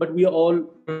that. But we are all,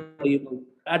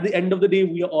 at the end of the day,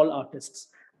 we are all artists.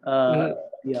 Uh, Mm,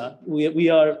 yeah, we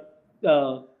are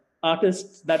uh,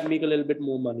 artists that make a little bit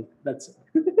more money. That's it.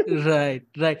 right,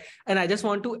 right. And I just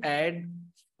want to add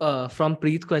from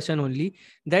Preet's question only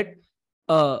that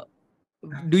uh,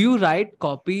 do you write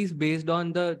copies based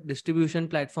on the distribution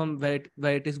platform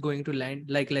where it is going to land,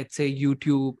 like let's say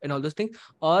YouTube and all those things,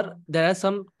 or there are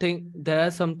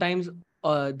sometimes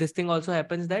this thing also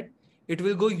happens that it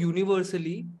will go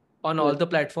universally on all Right. the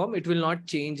platform. It will not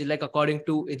change like according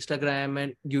to Instagram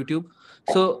and YouTube.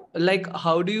 So like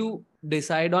how do you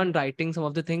decide on writing some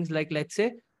of the things, like let's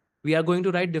say we are going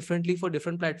to write differently for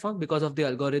different platforms because of the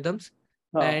algorithms,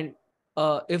 Huh. and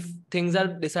if things are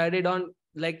decided on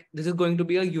like this is going to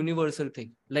be a universal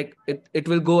thing, like it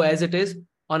will go as it is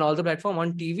on all the platform,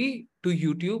 on TV to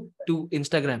YouTube to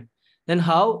Instagram, then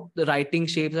how the writing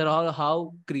shapes and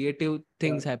how creative Yeah.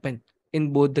 things happen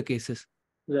in both the cases.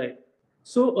 Right.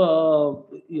 So,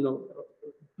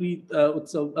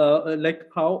 like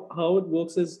how it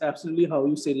works is absolutely how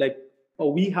you say. Like,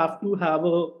 we have to have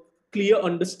a clear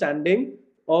understanding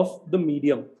of the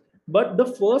medium. But the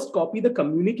first copy, the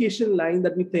communication line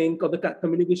that we think, or the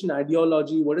communication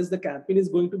ideology, what is the campaign is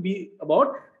going to be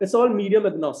about? It's all medium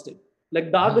agnostic. Like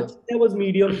Uh-huh. Devargh was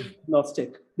medium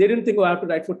agnostic. They didn't think, oh, I have to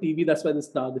write for TV. That's why this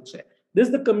Devargh. This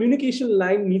the communication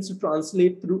line needs to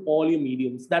translate through all your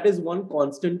mediums. That is one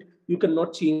constant. You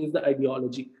cannot change the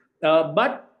ideology.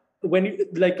 But when you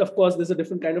like, of course, there's a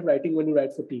different kind of writing when you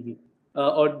write for TV,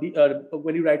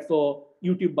 when you write for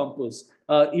YouTube bumpers.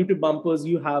 YouTube bumpers,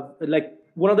 you have like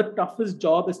one of the toughest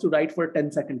job is to write for a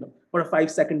 10 seconder or a 5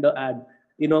 seconder ad.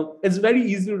 It's very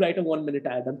easy to write a 1 minute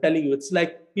ad. I'm telling you, it's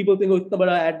like people think, oh, itna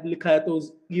bada ad likha hai, to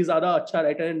ye zyada acha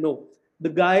writer. And no, the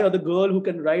guy or the girl who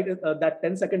can write that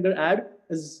 10 seconder ad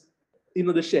is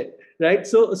the shit, right?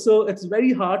 So it's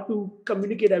very hard to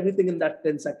communicate everything in that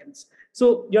 10 seconds.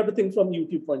 So you have to think from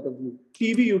YouTube point of view.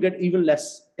 TV, you get even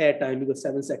less airtime. You get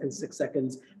 7 seconds, 6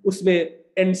 seconds. Usme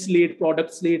end slate,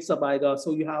 product slate sab aega.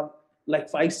 So you have like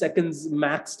 5 seconds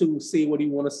max to say what you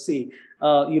want to say,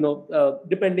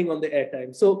 depending on the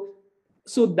airtime.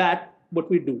 So that what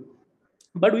we do.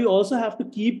 But we also have to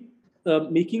keep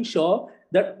making sure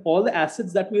that all the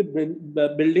assets that we're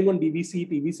building on DVC,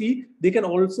 PVC, they can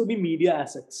also be media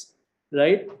assets,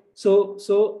 right? So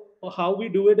how we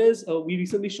do it is, we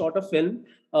recently shot a film.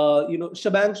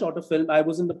 Shabang shot a film. I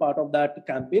wasn't a part of that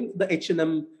campaign. The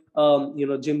H&M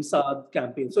Jim Saad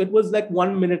campaign. So it was like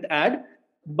 1 minute ad,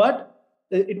 but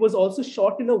it was also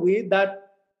shot in a way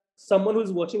that someone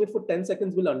who's watching it for 10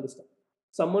 seconds will understand.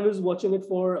 Someone who's watching it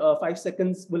for 5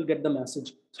 seconds will get the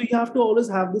message. So you have to always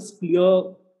have this clear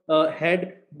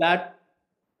head that,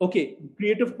 okay,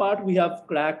 creative part we have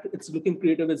cracked. It's looking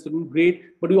creative. It's looking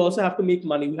great. But we also have to make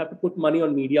money. We have to put money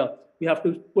on media. We have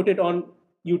to put it on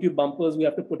YouTube bumpers. We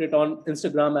have to put it on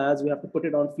Instagram ads. We have to put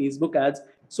it on Facebook ads.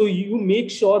 So you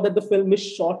make sure that the film is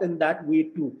shot in that way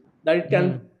too, that it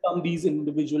can become these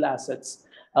individual assets,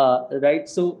 right?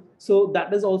 So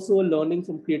that is also a learning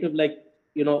from creative, like,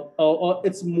 or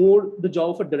it's more the job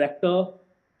of a director,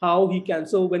 how he can.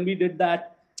 So when we did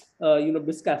that,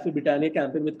 Biscafe Britannia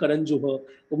campaign with Karan Johar,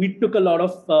 we took a lot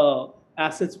of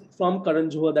assets from Karan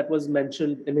Johar that was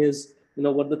mentioned in his,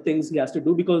 what the things he has to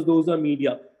do, because those are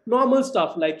media. Normal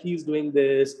stuff like he's doing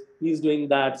this, he's doing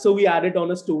that. So we added on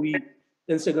a story,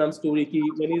 Instagram story,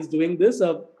 when he's doing this,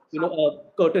 a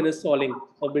curtain is falling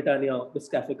of Britannia, this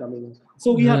cafe coming in.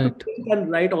 So we have to think and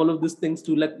write all of these things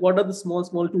too. Like, what are the small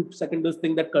 2-second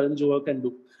thing that Karan Johar can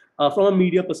do from a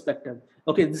media perspective?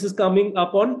 Okay, this is coming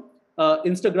up on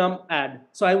Instagram ad.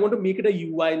 So I want to make it a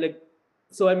UI.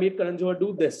 So I made Karan Johar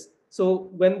do this. So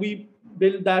when we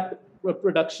build that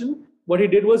production, what he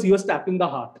did was he was tapping the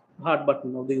heart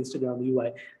button of the Instagram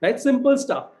UI, right? Simple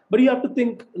stuff. But you have to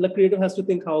think, like, creative has to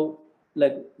think how,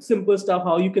 like, simple stuff,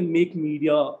 how you can make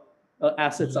media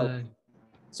assets out.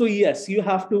 So yes, you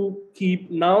have to keep,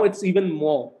 now it's even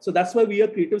more. So that's why we are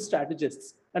creative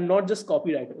strategists and not just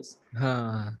copywriters.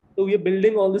 So we are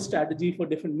building all this strategy for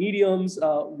different mediums.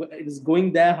 It is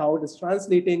going there, how it is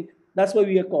translating. That's why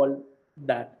we are called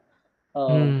that.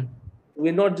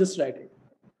 We're not just writing.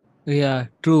 Yeah,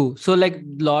 true. So like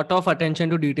lot of attention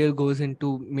to detail goes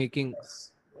into making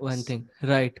one thing,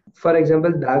 right? For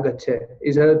example, Daag Achhe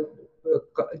is a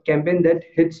campaign that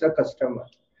hits a customer.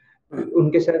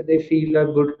 Unke saath they feel a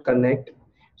good connect.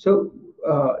 So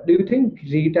do you think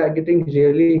retargeting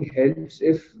really helps?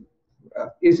 If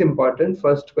is important,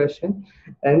 first question,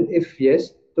 and if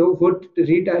yes, so would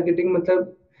retargeting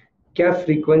matlab kya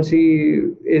frequency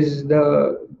is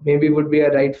the, maybe would be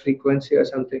a right frequency or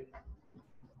something?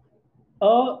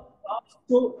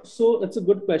 So it's a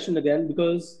good question again,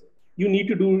 because you need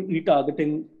to do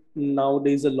retargeting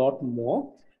nowadays a lot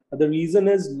more. The reason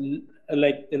is,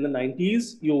 like in the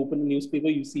 90s, you open a newspaper,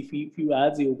 you see few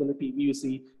ads, you open a TV, you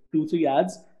see 2-3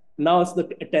 ads. Now it's the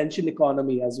attention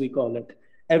economy, as we call it.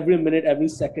 Every minute, every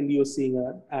second, you're seeing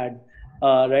an ad,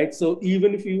 right? So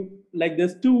even if you, like,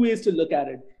 there's two ways to look at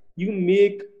it. You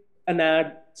make an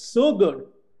ad so good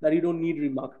that you don't need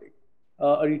remarketing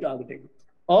or retargeting.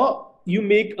 Or you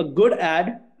make a good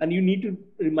ad and you need to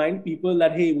remind people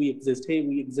that, hey, we exist. Hey,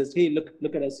 we exist. Hey,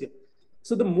 look at us here.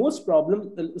 So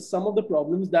some of the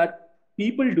problems that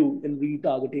people do in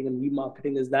retargeting and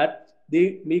remarketing is that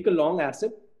they make a long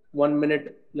asset, 1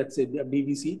 minute, let's say a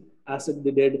DVC asset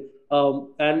they did,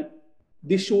 and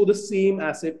they show the same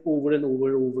asset over and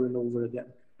over again,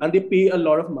 and they pay a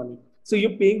lot of money. So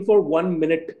you're paying for 1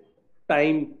 minute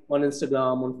time on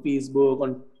Instagram, on Facebook,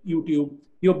 on YouTube.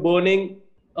 You're burning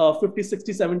 50,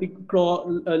 60, 70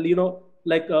 crore,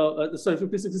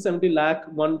 50, 60, 70 lakh,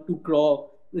 2 crore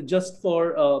just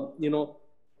for,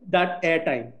 that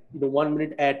airtime, 1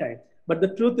 minute airtime. But the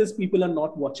truth is, people are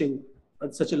not watching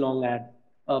such a long ad.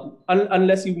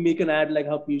 Unless you make an ad like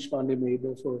how Piyush Pandey made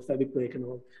for Fevikwik and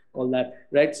all that,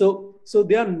 right? So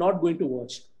they are not going to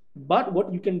watch. But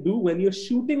what you can do when you're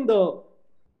shooting the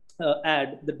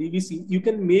ad, the DVC, you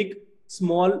can make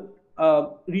small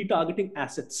retargeting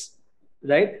assets,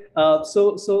 right?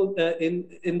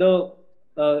 In the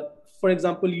for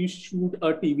example, you shoot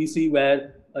a TVC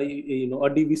where a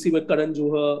DVC where Karan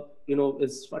Johar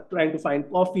is trying to find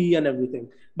coffee and everything,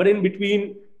 but in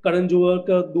between Karan Johar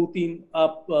ka 2-3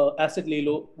 आप asset ले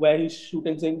लो where he's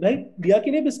shooting saying भाई दिया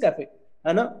कि नहीं Biscafe,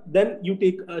 है ना? Then you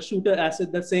take a shooter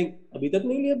asset that's saying अभी तक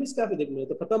नहीं लिया Biscafe, देख मेरा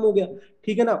तो खत्म हो गया,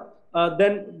 ठीक है ना?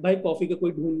 Then भाई कॉफी का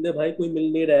कोई ढूंढ दे, भाई कोई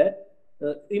मिल नहीं रहा है.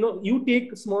 You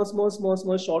take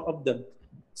small shot of them.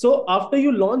 So after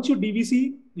you launch your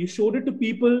DVC, you showed it to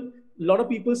people. A lot of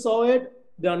people saw it.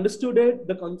 They understood it,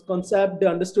 the concept. They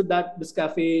understood that this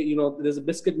cafe, there's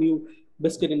a new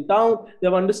biscuit in town.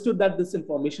 They've understood that this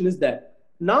information is there.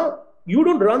 Now you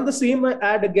don't run the same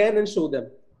ad again and show them.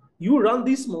 You run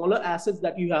these smaller assets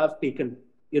that you have taken.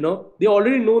 They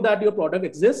already know that your product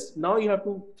exists. Now you have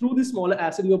to, through this smaller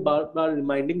asset, you're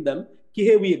reminding them,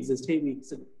 hey, we exist. Hey, we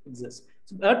exist.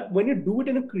 So that when you do it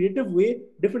in a creative way,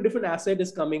 different asset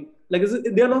is coming. Like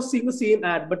they are not seeing the same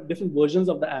ad, but different versions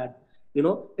of the ad.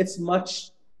 It's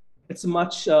much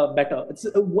better.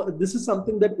 This is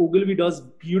something that Ogilvy does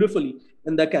beautifully.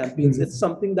 in their campaigns. It's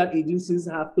something that agencies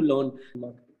have to learn.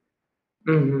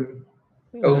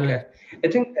 Okay, I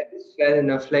think that is fair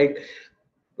enough. Like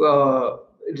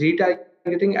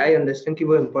retargeting, I understand कि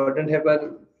वो important है,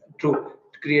 but true,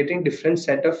 creating different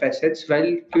set of assets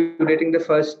while curating the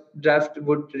first draft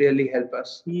would really help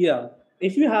us. Yeah.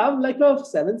 If you have like a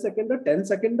 7 second or 10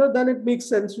 second, then it makes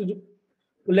sense to do.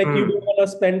 Like you don't want to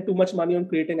spend too much money on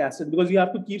creating asset because you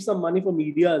have to keep some money for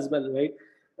media as well, right?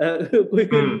 कोई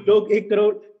लोग 1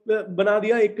 करोड़ बना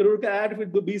दिया, 1 करोड़ का ad, फिर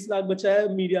 20 लाख बचा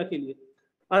है media के लिए.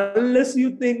 Unless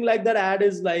you think like that ad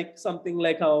is like something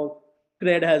like how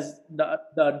Cred has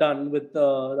done with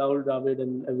Rahul Dravid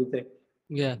and everything.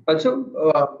 Yeah. Also,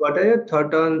 what are your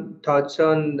thoughts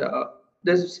on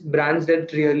this brands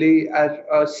that really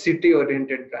are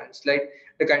city-oriented brands, like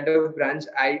the kind of brands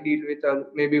I deal with, or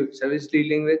maybe service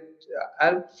dealing with,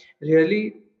 are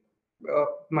really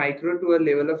micro to a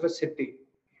level of a city.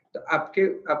 तो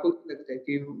आपको क्या लगता है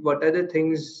कि what are the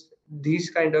things these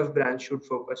kind of brands should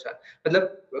focus on? मतलब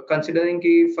considering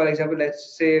कि for example,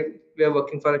 let's say we are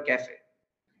working for a cafe.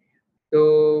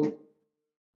 So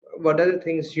what are the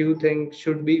things you think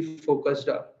should be focused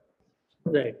on?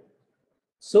 Right.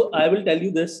 So I will tell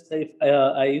you this. If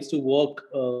I used to work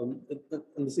in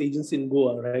this agency in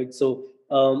Goa, right? So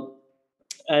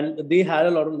and they had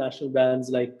a lot of national brands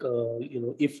like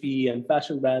IFE and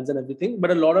fashion brands and everything,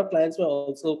 but a lot of clients were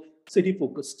also city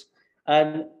focused.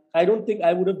 And I don't think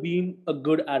I would have been a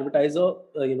good advertiser,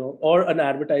 or an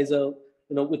advertiser,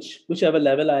 whichever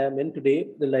level I am in today.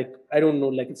 Like I don't know,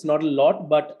 like it's not a lot,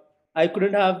 but I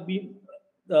couldn't have been,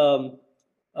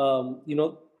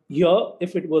 here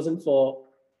if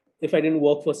I didn't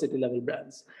work for city level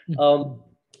brands.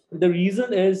 The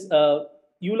reason is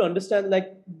you'll understand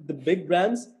like the big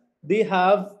brands, they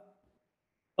have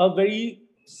a very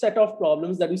set of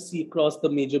problems that you see across the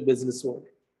major business world.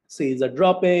 Sales are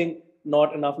dropping,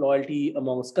 not enough loyalty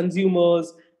amongst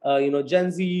consumers, Gen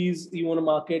Zs, you want to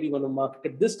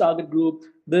market this target group,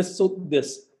 this.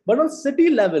 But on city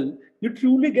level, you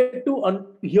truly get to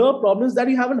hear problems that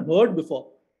you haven't heard before.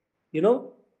 They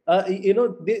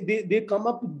come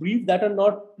up with brief that are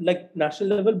not like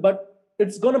national level, but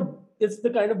it's the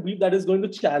kind of brief that is going to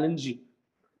challenge you.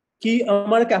 कि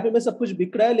हमारे cafe में सब कुछ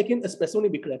बिक रहा है लेकिन espresso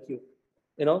नहीं बिक रहा है, क्यों?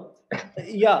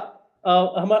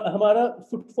 हमारा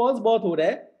फुटफॉल्स बहुत हो रहा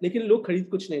है लेकिन लोग खरीद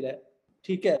कुछ नहीं रहे,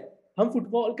 ठीक है? हम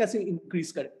फुटफॉल कैसे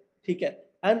इंक्रीज करें, ठीक है?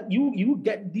 And you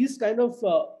get these kind of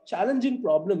challenging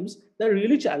problems that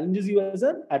really challenges you as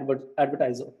an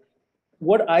advertiser.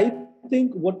 What I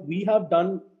think what we have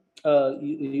done,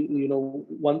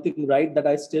 one thing right that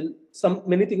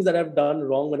many things that I've done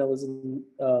wrong when I was in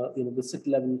the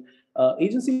city level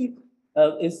agency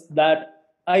is that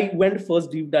I went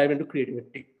first deep dive into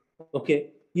creativity.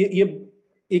 Okay, ये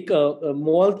एक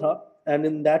mall था, and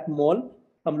in that mall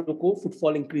हम लोग को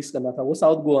footfall increase करना था. वो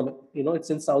South Goa में, it's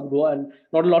in South Goa and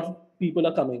not a lot of people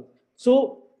are coming.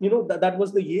 So that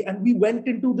was the year, and we went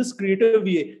into this creative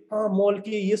way. Mall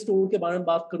के ये store के बारे में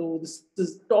बात करो.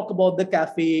 This talk about the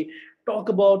cafe, talk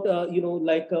about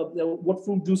what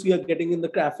fruit juice we are getting in the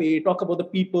cafe, talk about the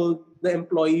people, the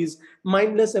employees.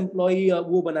 Mindless employee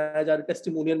वो बनाया जा रहा है,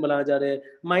 testimonial बनाया जा रहा है,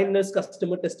 mindless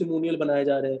customer testimonial बनाया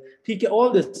जा रहा है, ठीक है?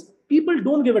 All this, people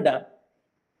don't give a damn.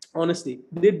 Honestly,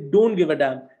 they don't give a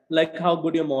damn like how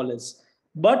good your mall is.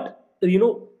 But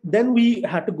then we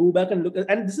had to go back and look at,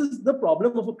 and this is the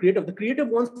problem of a creative. The creative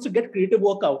wants to get creative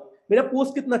work out. मेरा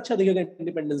post कितना अच्छा दिखेगा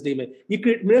independence day में, ये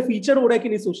मेरा feature हो रहा है कि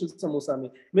नहीं सोशल समोसा में,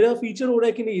 मेरा फीचर हो रहा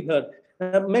है कि नहीं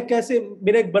इधर, मैं कैसे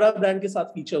मेरा एक बड़ा ब्रांड के साथ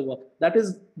फीचर हुआ.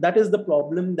 That is the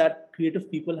problem that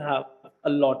creative people have a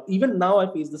lot. Even now I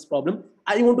face this problem.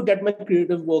 I want to get my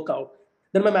creative work out.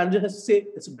 Then my manager has to say,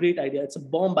 it's a great idea, it's a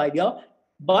bomb idea,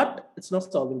 but it's not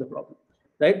solving the problem,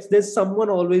 right? There's someone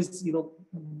always,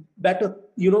 better,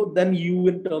 than you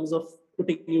in terms of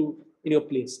putting you in your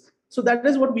place. So that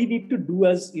is what we need to do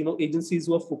as, agencies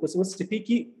who are focusing on city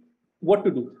ki, what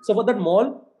to do. So for that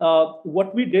mall,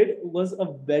 what we did was a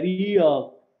very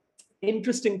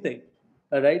interesting thing,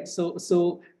 right?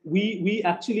 So we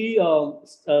actually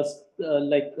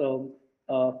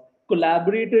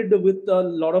collaborated with a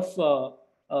lot of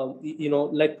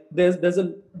there's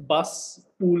a bus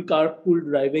carpool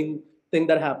driving thing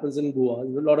that happens in Goa. A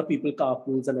lot of people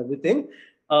carpools and everything.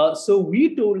 So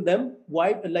we told them,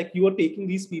 why, like, you are taking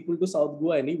these people to South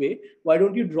Goa anyway, why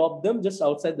don't you drop them just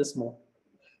outside this mall?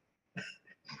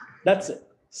 That's it.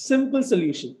 Simple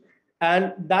solution.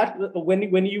 And that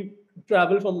when you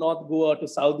travel from North Goa to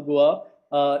South Goa,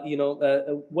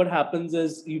 what happens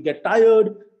is you get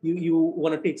tired, you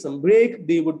want to take some break,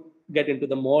 they would get into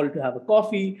the mall to have a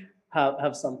coffee,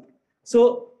 have something.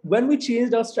 So when we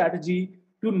changed our strategy,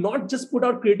 to not just put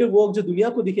out creative work जो दुनिया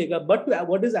को दिखेगा, but to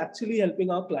what is actually helping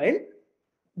our client,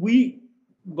 we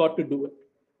got to do it.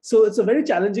 So it's a very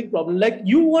challenging problem. Like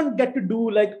you won't get to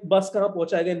do like bus kahan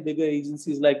pahunchayega in bigger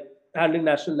agencies like handling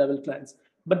national level clients,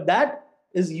 but that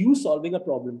is you solving a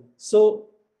problem. So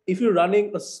if you're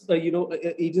running a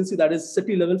agency that is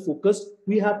city level focused,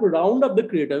 we have to round up the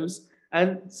creatives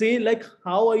and say like,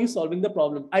 how are you solving the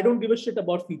problem? I don't give a shit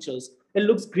about features. It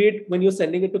looks great when you're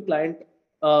sending it to client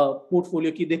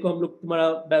portfolio ki dekho hum log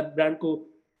tumhara brand ko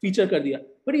feature kar diya,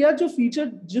 but yaar jo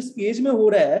feature jis page mein ho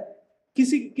raha hai,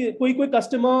 किसी कोई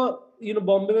customer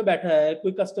Bombay में बैठा है,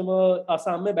 कोई customer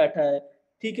Assam में बैठा है,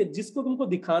 ठीक है, जिसको तुमको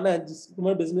दिखाना है, जिस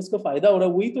तुम्हारे बिजनेस को फायदा हो रहा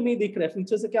है, वही तो नहीं दिख रहा है,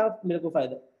 फीचर से क्या मेरे को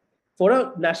फायदा? For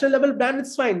a national level brand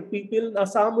it's fine, people in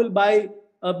Assam will buy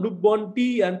Brook Bond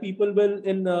tea and people will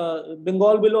in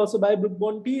Bengal will also buy Brook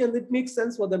Bond tea, and it makes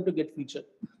sense for them to get featured.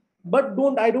 But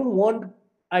I don't want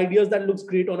ideas that looks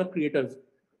great on a creative.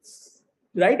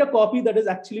 Write a copy that is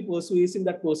actually persuading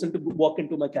that person to walk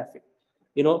into my cafe.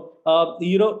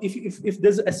 If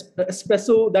there's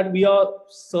espresso that we are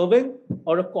serving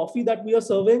or a coffee that we are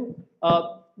serving,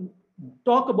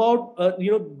 talk about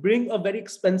bring a very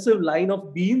expensive line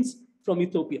of beans from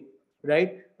Ethiopia,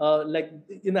 right? Like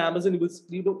in Amazon, you will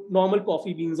see normal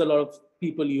coffee beans a lot of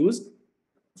people use.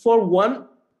 For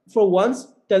once,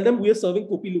 tell them we are serving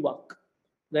Kopi Luwak.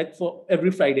 Like for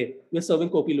every Friday, we are serving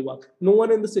Kopi Luwak. No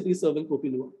one in the city is serving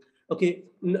Kopi Luwak. Okay,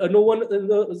 no one in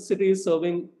the city is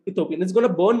serving Ethiopian. It's going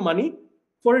to burn money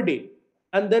for a day,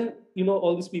 and then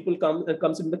all these people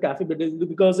comes in the cafe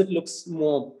because it looks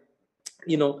more,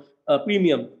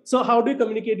 premium. So how do you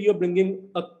communicate? You're bringing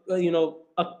a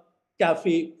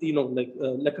cafe,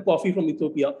 like a coffee from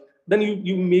Ethiopia. Then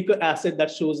you make an asset that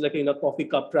shows like a coffee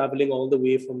cup traveling all the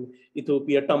way from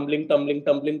Ethiopia, tumbling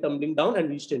down and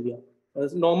reached India.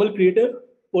 As normal creative,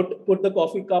 put the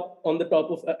coffee cup on the top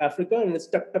of Africa and it's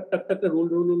tuck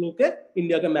roll okay,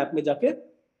 India ka map mein jaake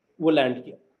wo land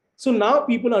kiya. So now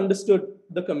people understood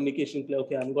the communication.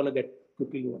 Okay, I'm gonna get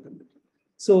quickly water.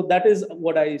 So that is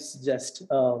what I suggest.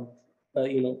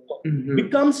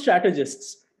 Become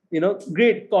strategists.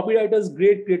 Great copywriters,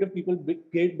 great creative people,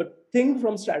 great, but think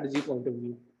from strategy point of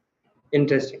view.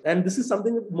 Interesting. And this is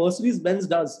something that Mercedes-Benz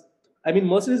does. I mean,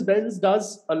 Mercedes-Benz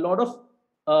does a lot of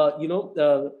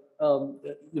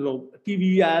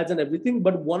TV ads and everything,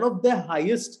 but one of their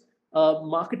highest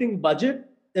marketing budget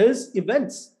is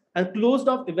events and closed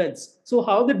off events. So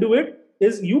how they do it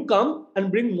is you come and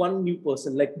bring one new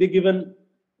person, like they're given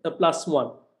a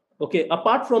 +1, okay,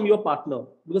 apart from your partner,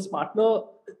 because partner,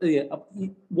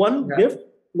 gift,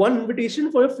 one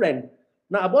invitation for a friend.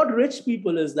 Now about rich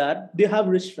people is that they have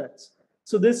rich friends.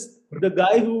 So the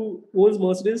guy who owns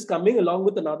Mercedes is coming along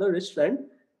with another rich friend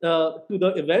to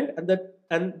the event,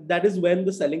 and that is when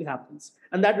the selling happens.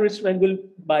 And that rich friend will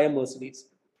buy a Mercedes.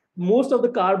 Most of the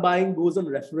car buying goes on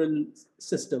referral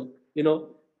system.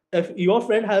 If your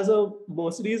friend has a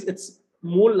Mercedes, it's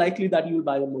more likely that you will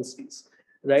buy a Mercedes,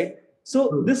 right?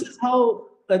 So this is how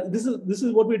this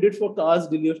is what we did for cars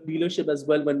dealership as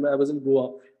well. When I was in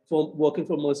Goa for working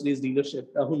for Mercedes dealership,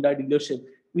 Hyundai dealership,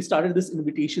 we started this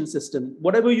invitation system.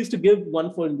 Whatever we used to give,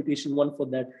 one for invitation, one for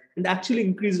that, and actually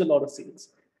increased a lot of sales.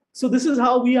 So this is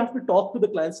how we have to talk to the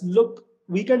clients. Look,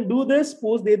 we can do this.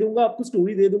 Post दे दूंगा, आपको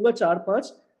story दे दूंगा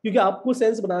 4-5, क्योंकि आपको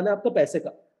sense बनाना है आपका पैसे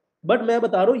का. But मैं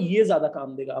बता रहा हूँ ये ज़्यादा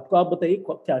काम देगा आपको. आप बताइए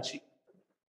क्या चाहिए.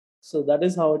 So that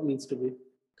is how it needs to be.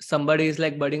 Somebody is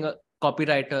like budding a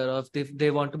copywriter, or if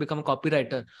they want to become a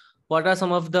copywriter, what are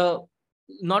some of the,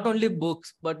 not only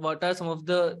books, but what are some of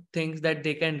the things that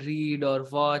they can read or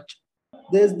watch?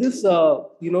 There's this,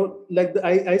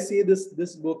 I say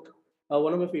this book,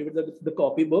 one of my favorites, the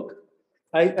copy book.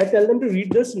 I tell them to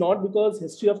read this not because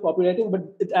history of copywriting, but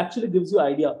it actually gives you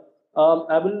idea.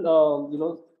 I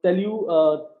will, tell you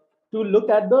to look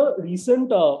at the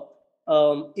recent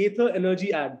Aether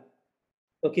Energy ad.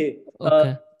 Okay.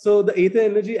 So the Aether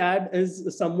Energy ad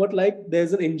is somewhat like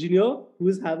there's an engineer who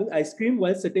is having ice cream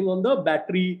while sitting on the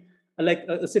battery,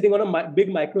 sitting on a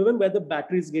big microwave where the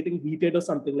battery is getting heated or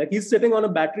something. Like he's sitting on a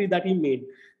battery that he made.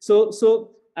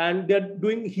 And they're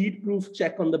doing heat proof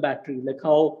check on the battery, like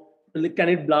how can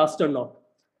it blast or not.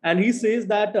 And he says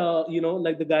that,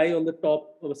 like the guy on the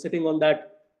top sitting on that,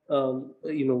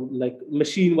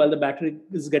 machine while the battery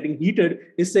is getting heated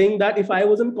is saying that if I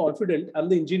wasn't confident, I'm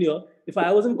the engineer, if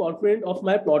I wasn't confident of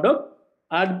my product,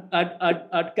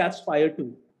 I'd catch fire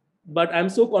too. But I'm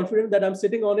so confident that I'm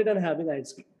sitting on it and having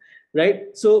ice cream,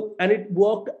 right? So, and it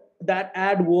worked, that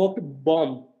ad worked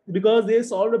bomb because they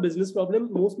solved a business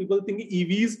problem. Most people think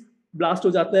EVs blast ho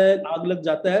jata hai, aag lag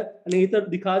jata hai, and Aether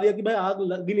dikha diya ki bhai aag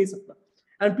lag hi nahi sakta.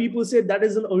 And people say that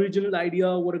is an original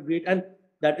idea, what a great, and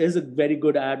that is a very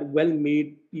good ad, well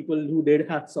made, people who did,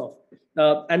 hats off.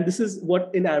 And this is what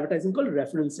in advertising called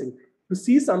referencing, to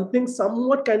see something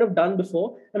somewhat kind of done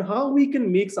before and how we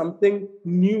can make something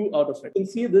new out of it. You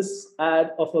can see this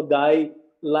ad of a guy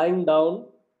lying down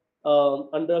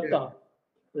under a Yeah. car,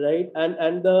 right?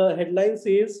 And the headline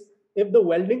says, if the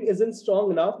welding isn't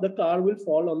strong enough, the car will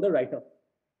fall on the writer.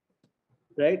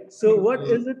 Right. So what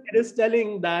is it? It is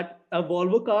telling that a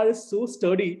Volvo car is so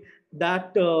sturdy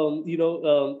that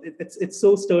it's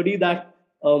so sturdy that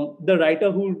the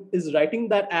writer who is writing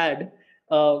that ad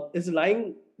is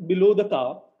lying below the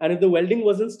car, and if the welding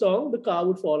wasn't strong, the car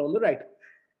would fall on the writer.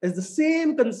 It's the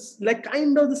same, like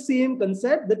kind of the same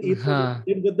concept that April Huh.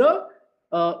 did with the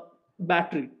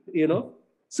battery.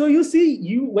 So you see,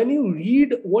 when you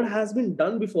read what has been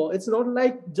done before, it's not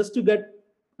like just to get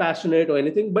passionate or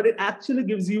anything, but it actually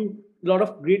gives you a lot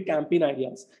of great campaign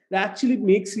ideas. It actually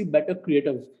makes you better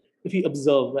creative if you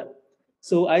observe well.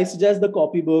 So I suggest the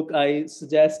copybook. I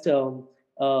suggest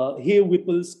Hey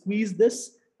Whipple, Squeeze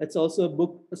This. It's also a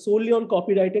book solely on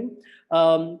copywriting.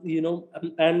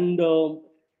 And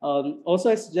also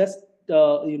I suggest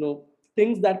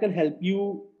things that can help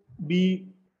you be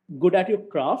good at your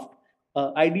craft.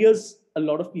 Ideas a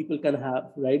lot of people can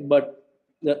have, right? But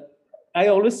I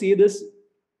always say this: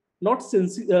 not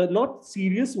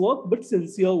serious work, but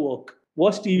sincere work.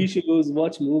 Watch TV shows,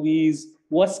 watch movies,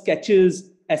 watch sketches.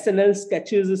 SNL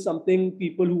sketches is something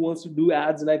people who wants to do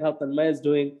ads like how Tanmay is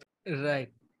doing. Right.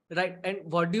 Right. And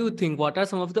what do you think? What are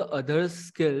some of the other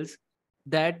skills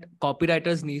that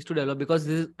copywriters needs to develop? Because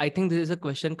I think this is a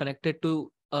question connected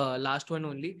to last one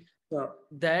only, Yeah.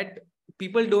 that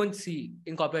people don't see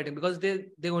in copywriting, because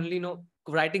they only know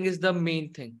writing is the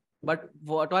main thing. But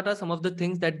what are some of the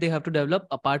things that they have to develop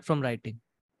apart from writing?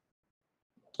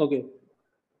 Okay.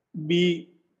 Be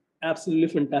absolutely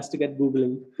fantastic at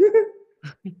Googling.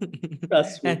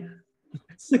 Trust me. And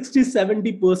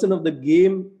 60-70% of the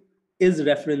game is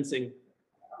referencing.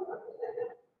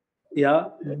 Yeah,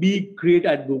 be great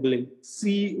at Googling.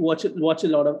 Watch a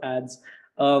lot of ads.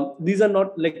 These are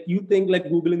not like, you think like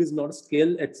Googling is not a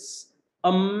skill. It's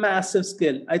a massive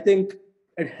skill. I think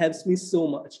it helps me so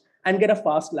much. And get a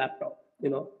fast laptop.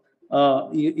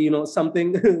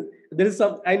 Something. There is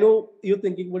some. I know you're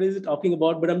thinking, what is it talking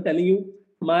about? But I'm telling you,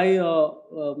 my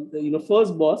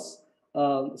first boss,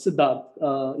 Siddharth,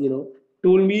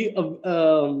 told me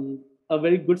a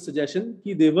very good suggestion.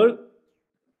 They were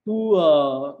to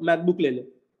MacBook ले ले.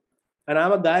 And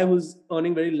I'm a guy who's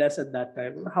earning very less at that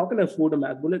time. How can I afford a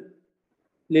MacBook?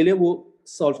 ले ले, वो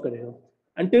solve करेगा.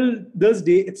 Until this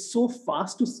day, it's so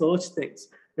fast to search things,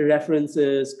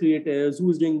 references, creators,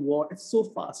 who's doing what. It's so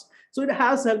fast. So it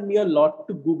has helped me a lot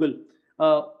to Google.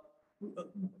 Uh,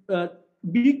 uh,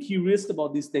 be curious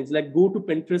about these things. Like, go to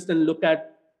Pinterest and look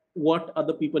at what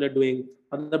other people are doing,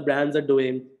 other brands are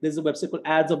doing. There's a website called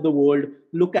Ads of the World.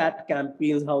 Look at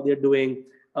campaigns, how they're doing.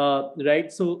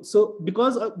 Right. So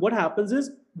because what happens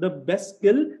is, the best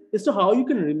skill is to how you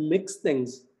can remix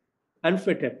things and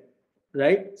fit it.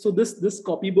 Right. So this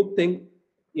copybook thing,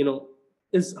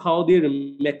 is how they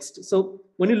remixed. So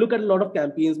when you look at a lot of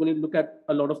campaigns, when you look at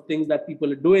a lot of things that people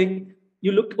are doing,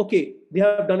 you look, okay, they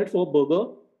have done it for a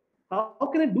burger. How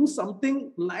can I do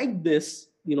something like this,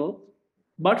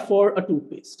 but for a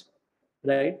toothpaste,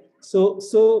 right? So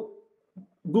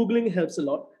Googling helps a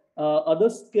lot. Other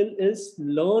skill is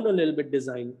learn a little bit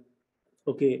design.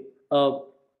 Okay.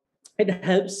 It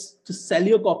helps to sell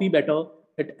your copy better.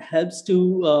 It helps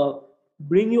to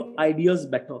bring your ideas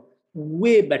better,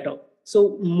 way better.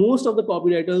 So most of the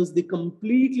copywriters, they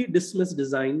completely dismiss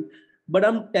design. But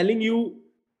I'm telling you,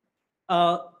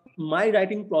 my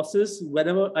writing process,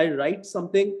 whenever I write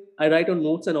something, I write on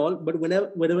notes and all, but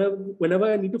whenever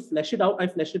I need to flesh it out, I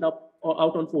flesh it out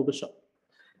on Photoshop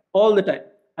all the time.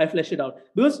 I flesh it out,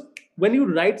 because when you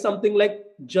write something like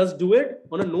just do it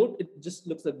on a note, it just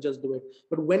looks like just do it.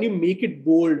 But when you make it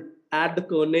bold, add the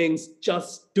kernings,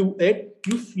 just do it,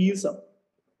 you feel something.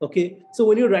 Okay. So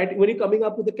when you're coming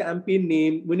up with a campaign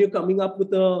name, when you're coming up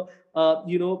with a,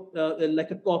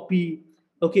 like a copy,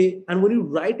 okay, and when you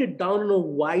write it down on a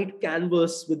white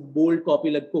canvas with bold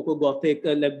copy, like Coco Gothic,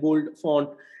 like bold font,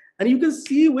 and you can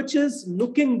see which is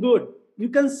looking good. You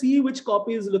can see which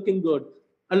copy is looking good.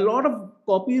 A lot of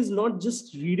copy is not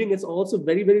just reading, it's also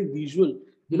very, very visual.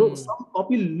 Some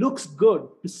copy looks good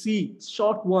to see,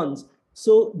 short ones.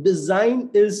 So design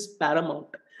is paramount.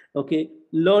 Okay.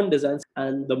 Learn designs,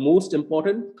 and the most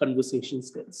important, conversation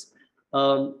skills.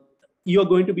 You're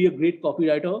going to be a great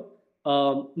copywriter.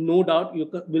 No doubt you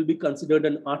will be considered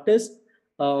an artist.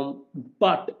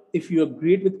 But if you're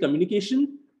great with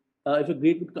communication, if you're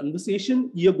great with conversation,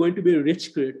 you're going to be a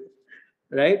rich creator,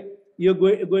 right? you're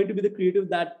going to be the creative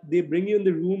that they bring you in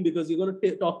the room because you're going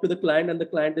to talk to the client and the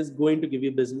client is going to give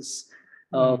you business.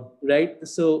 Right?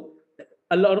 So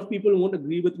a lot of people won't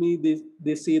agree with me.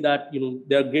 They say that,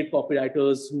 there are great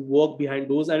copywriters who work behind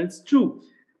doors, and it's true,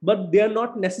 but they are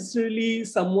not necessarily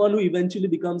someone who eventually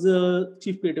becomes a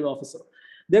chief creative officer.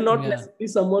 They're not necessarily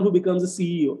someone who becomes a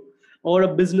CEO or a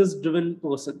business driven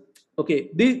person. Okay,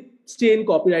 they stay in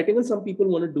copywriting, and some people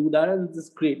want to do that, and it's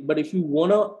great. But if you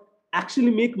want to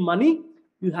actually make money,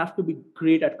 you have to be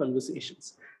great at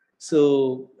conversations.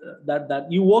 So that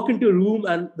you walk into a room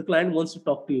and the client wants to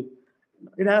talk to you.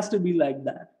 It has to be like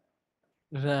that.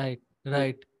 Right.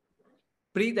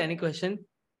 Preet, any question?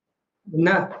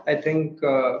 Nah, I think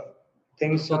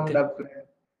things sound up.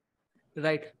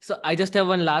 Right. So I just have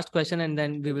one last question and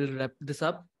then we will wrap this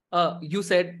up. You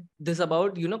said this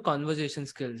about, conversation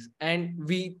skills, and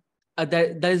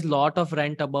there is lot of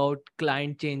rant about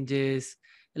client changes,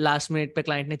 last minute pe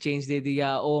client ne change de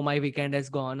diya, oh my weekend has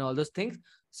gone, all those things.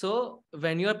 So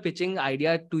when you are pitching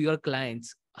idea to your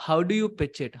clients, how do you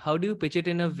pitch it? How do you pitch it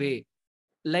in a way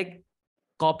like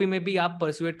copy में भी आप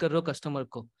persuade कर रहे हो customer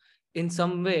को, in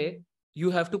some way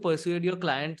you have to persuade your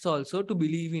clients also to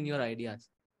believe in your ideas.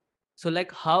 So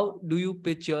like how do you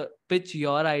pitch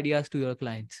your ideas to your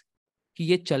clients कि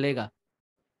ये चलेगा?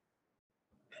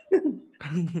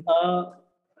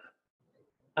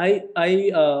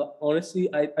 I honestly,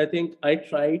 I think I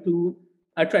try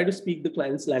to speak the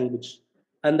client's language,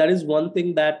 and that is one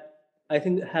thing that I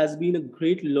think has been a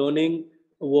great learning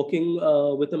working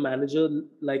with a manager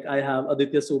like I have,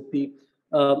 Aditya Sopti.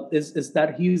 Is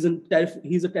that he's a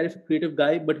terrific creative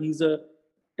guy, but he's a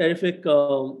terrific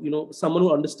someone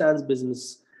who understands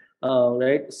business,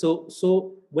 right?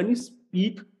 So when you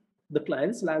speak the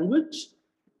client's language,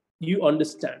 you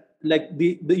understand, like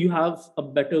you have a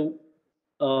better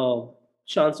uh,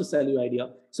 chance to sell your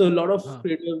idea. So a lot of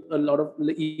creative, a lot of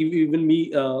even me,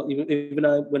 even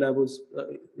I, when I was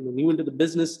new into the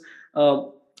business,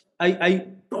 I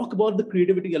talk about the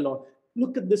creativity a lot.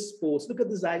 Look at this post. Look at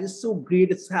this idea. It's so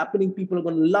great. It's happening. People are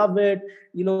going to love it.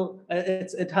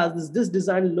 It has this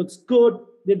design. It looks good.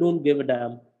 They don't give a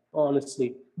damn.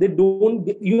 Honestly, they don't.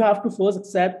 You have to first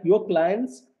accept your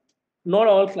clients. Not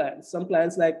all clients. Some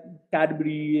clients like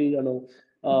Cadbury,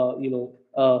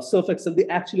 Surf Excel, they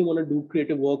actually want to do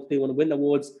creative work. They want to win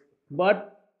awards.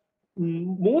 But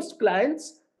most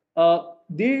clients,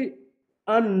 they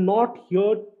are not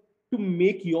here to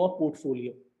make your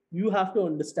portfolio. You have to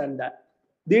understand that.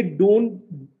 They don't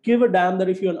give a damn that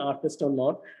if you're an artist or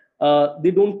not.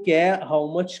 They don't care how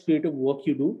much creative work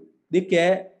you do. They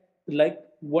care like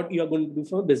what you are going to do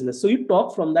for business. So you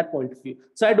talk from that point of view.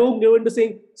 So I don't go into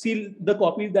saying, see the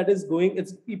copy that is going,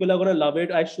 it's people are going to love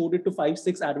it. I showed it to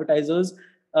 5-6 advertisers.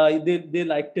 They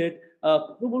liked it.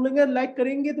 तो बोलेंगे like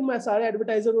करेंगे तो मैं सारे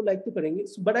advertiser को like तो करेंगे,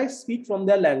 but I speak from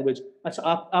their language. अच्छा,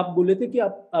 आप बोले थे कि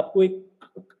आपको एक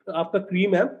आपका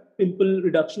क्रीम है, पिंपल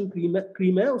रिडक्शन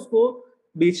क्रीम है, उसको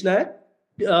बेचना है.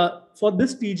 For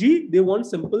this TG, they want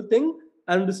simple thing,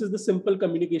 and this is the simple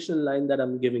communication line that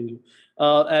I'm giving you.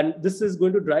 And this is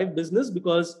going to drive business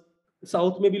because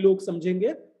South में भी लोग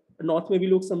समझेंगे, North में भी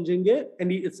लोग समझेंगे,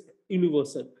 and it's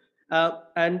universal.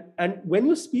 And when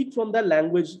you speak from that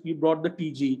language, you brought the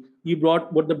TG, you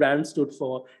brought what the brand stood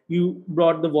for, you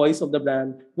brought the voice of the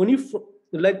brand. When you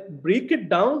like break it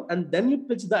down and then you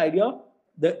pitch the idea,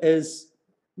 there is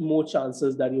more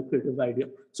chances that your creative idea.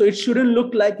 So it shouldn't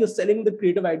look like you're selling the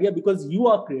creative idea because you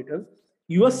are creative.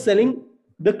 You are selling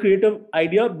the creative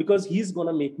idea because he's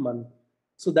gonna make money.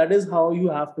 So that is how you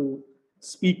have to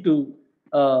speak to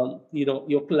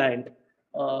your client.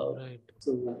 Right.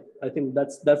 So I think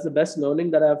that's the best learning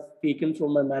that I've taken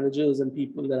from my managers and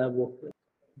people that I've worked with.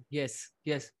 Yes.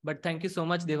 But thank you so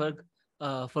much, Devargh,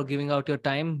 for giving out your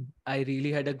time. I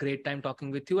really had a great time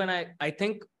talking with you. And I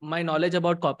think my knowledge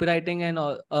about copywriting and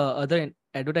other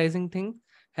advertising thing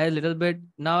has a little bit.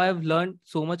 Now I've learned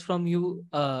so much from you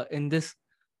in this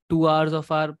 2 hours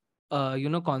of our,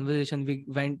 conversation. We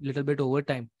went a little bit over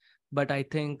time, but I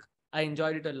think I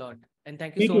enjoyed it a lot. And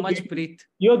thank you so much, Preet.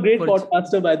 You're a great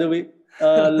podcaster, by the way.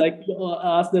 Like you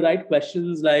ask the right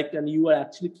questions, and you were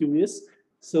actually curious.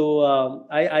 So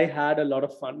I had a lot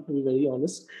of fun, to be very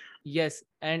honest. Yes,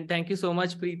 and thank you so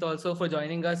much, Preet, also for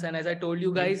joining us. And as I told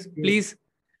you guys, please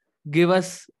give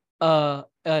us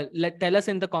tell us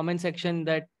in the comment section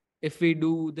that if we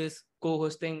do this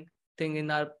co-hosting thing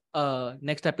in our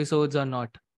next episodes or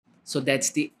not. So that's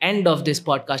the end of this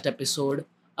podcast episode.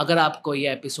 अगर आपको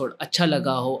ये episode अच्छा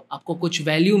लगा हो, आपको कुछ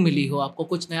value मिली हो, आपको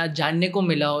कुछ नया जानने को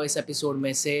मिला हो इस एपिसोड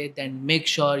में से, then make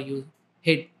sure you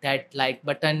hit that like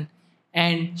button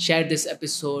and share this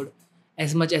episode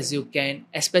as much as you can,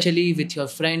 especially with your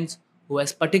friends who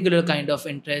has particular kind of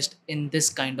interest in this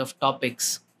kind of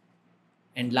topics.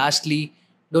 And lastly,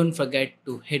 don't forget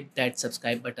to hit that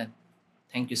subscribe button.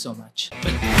 Thank you so much.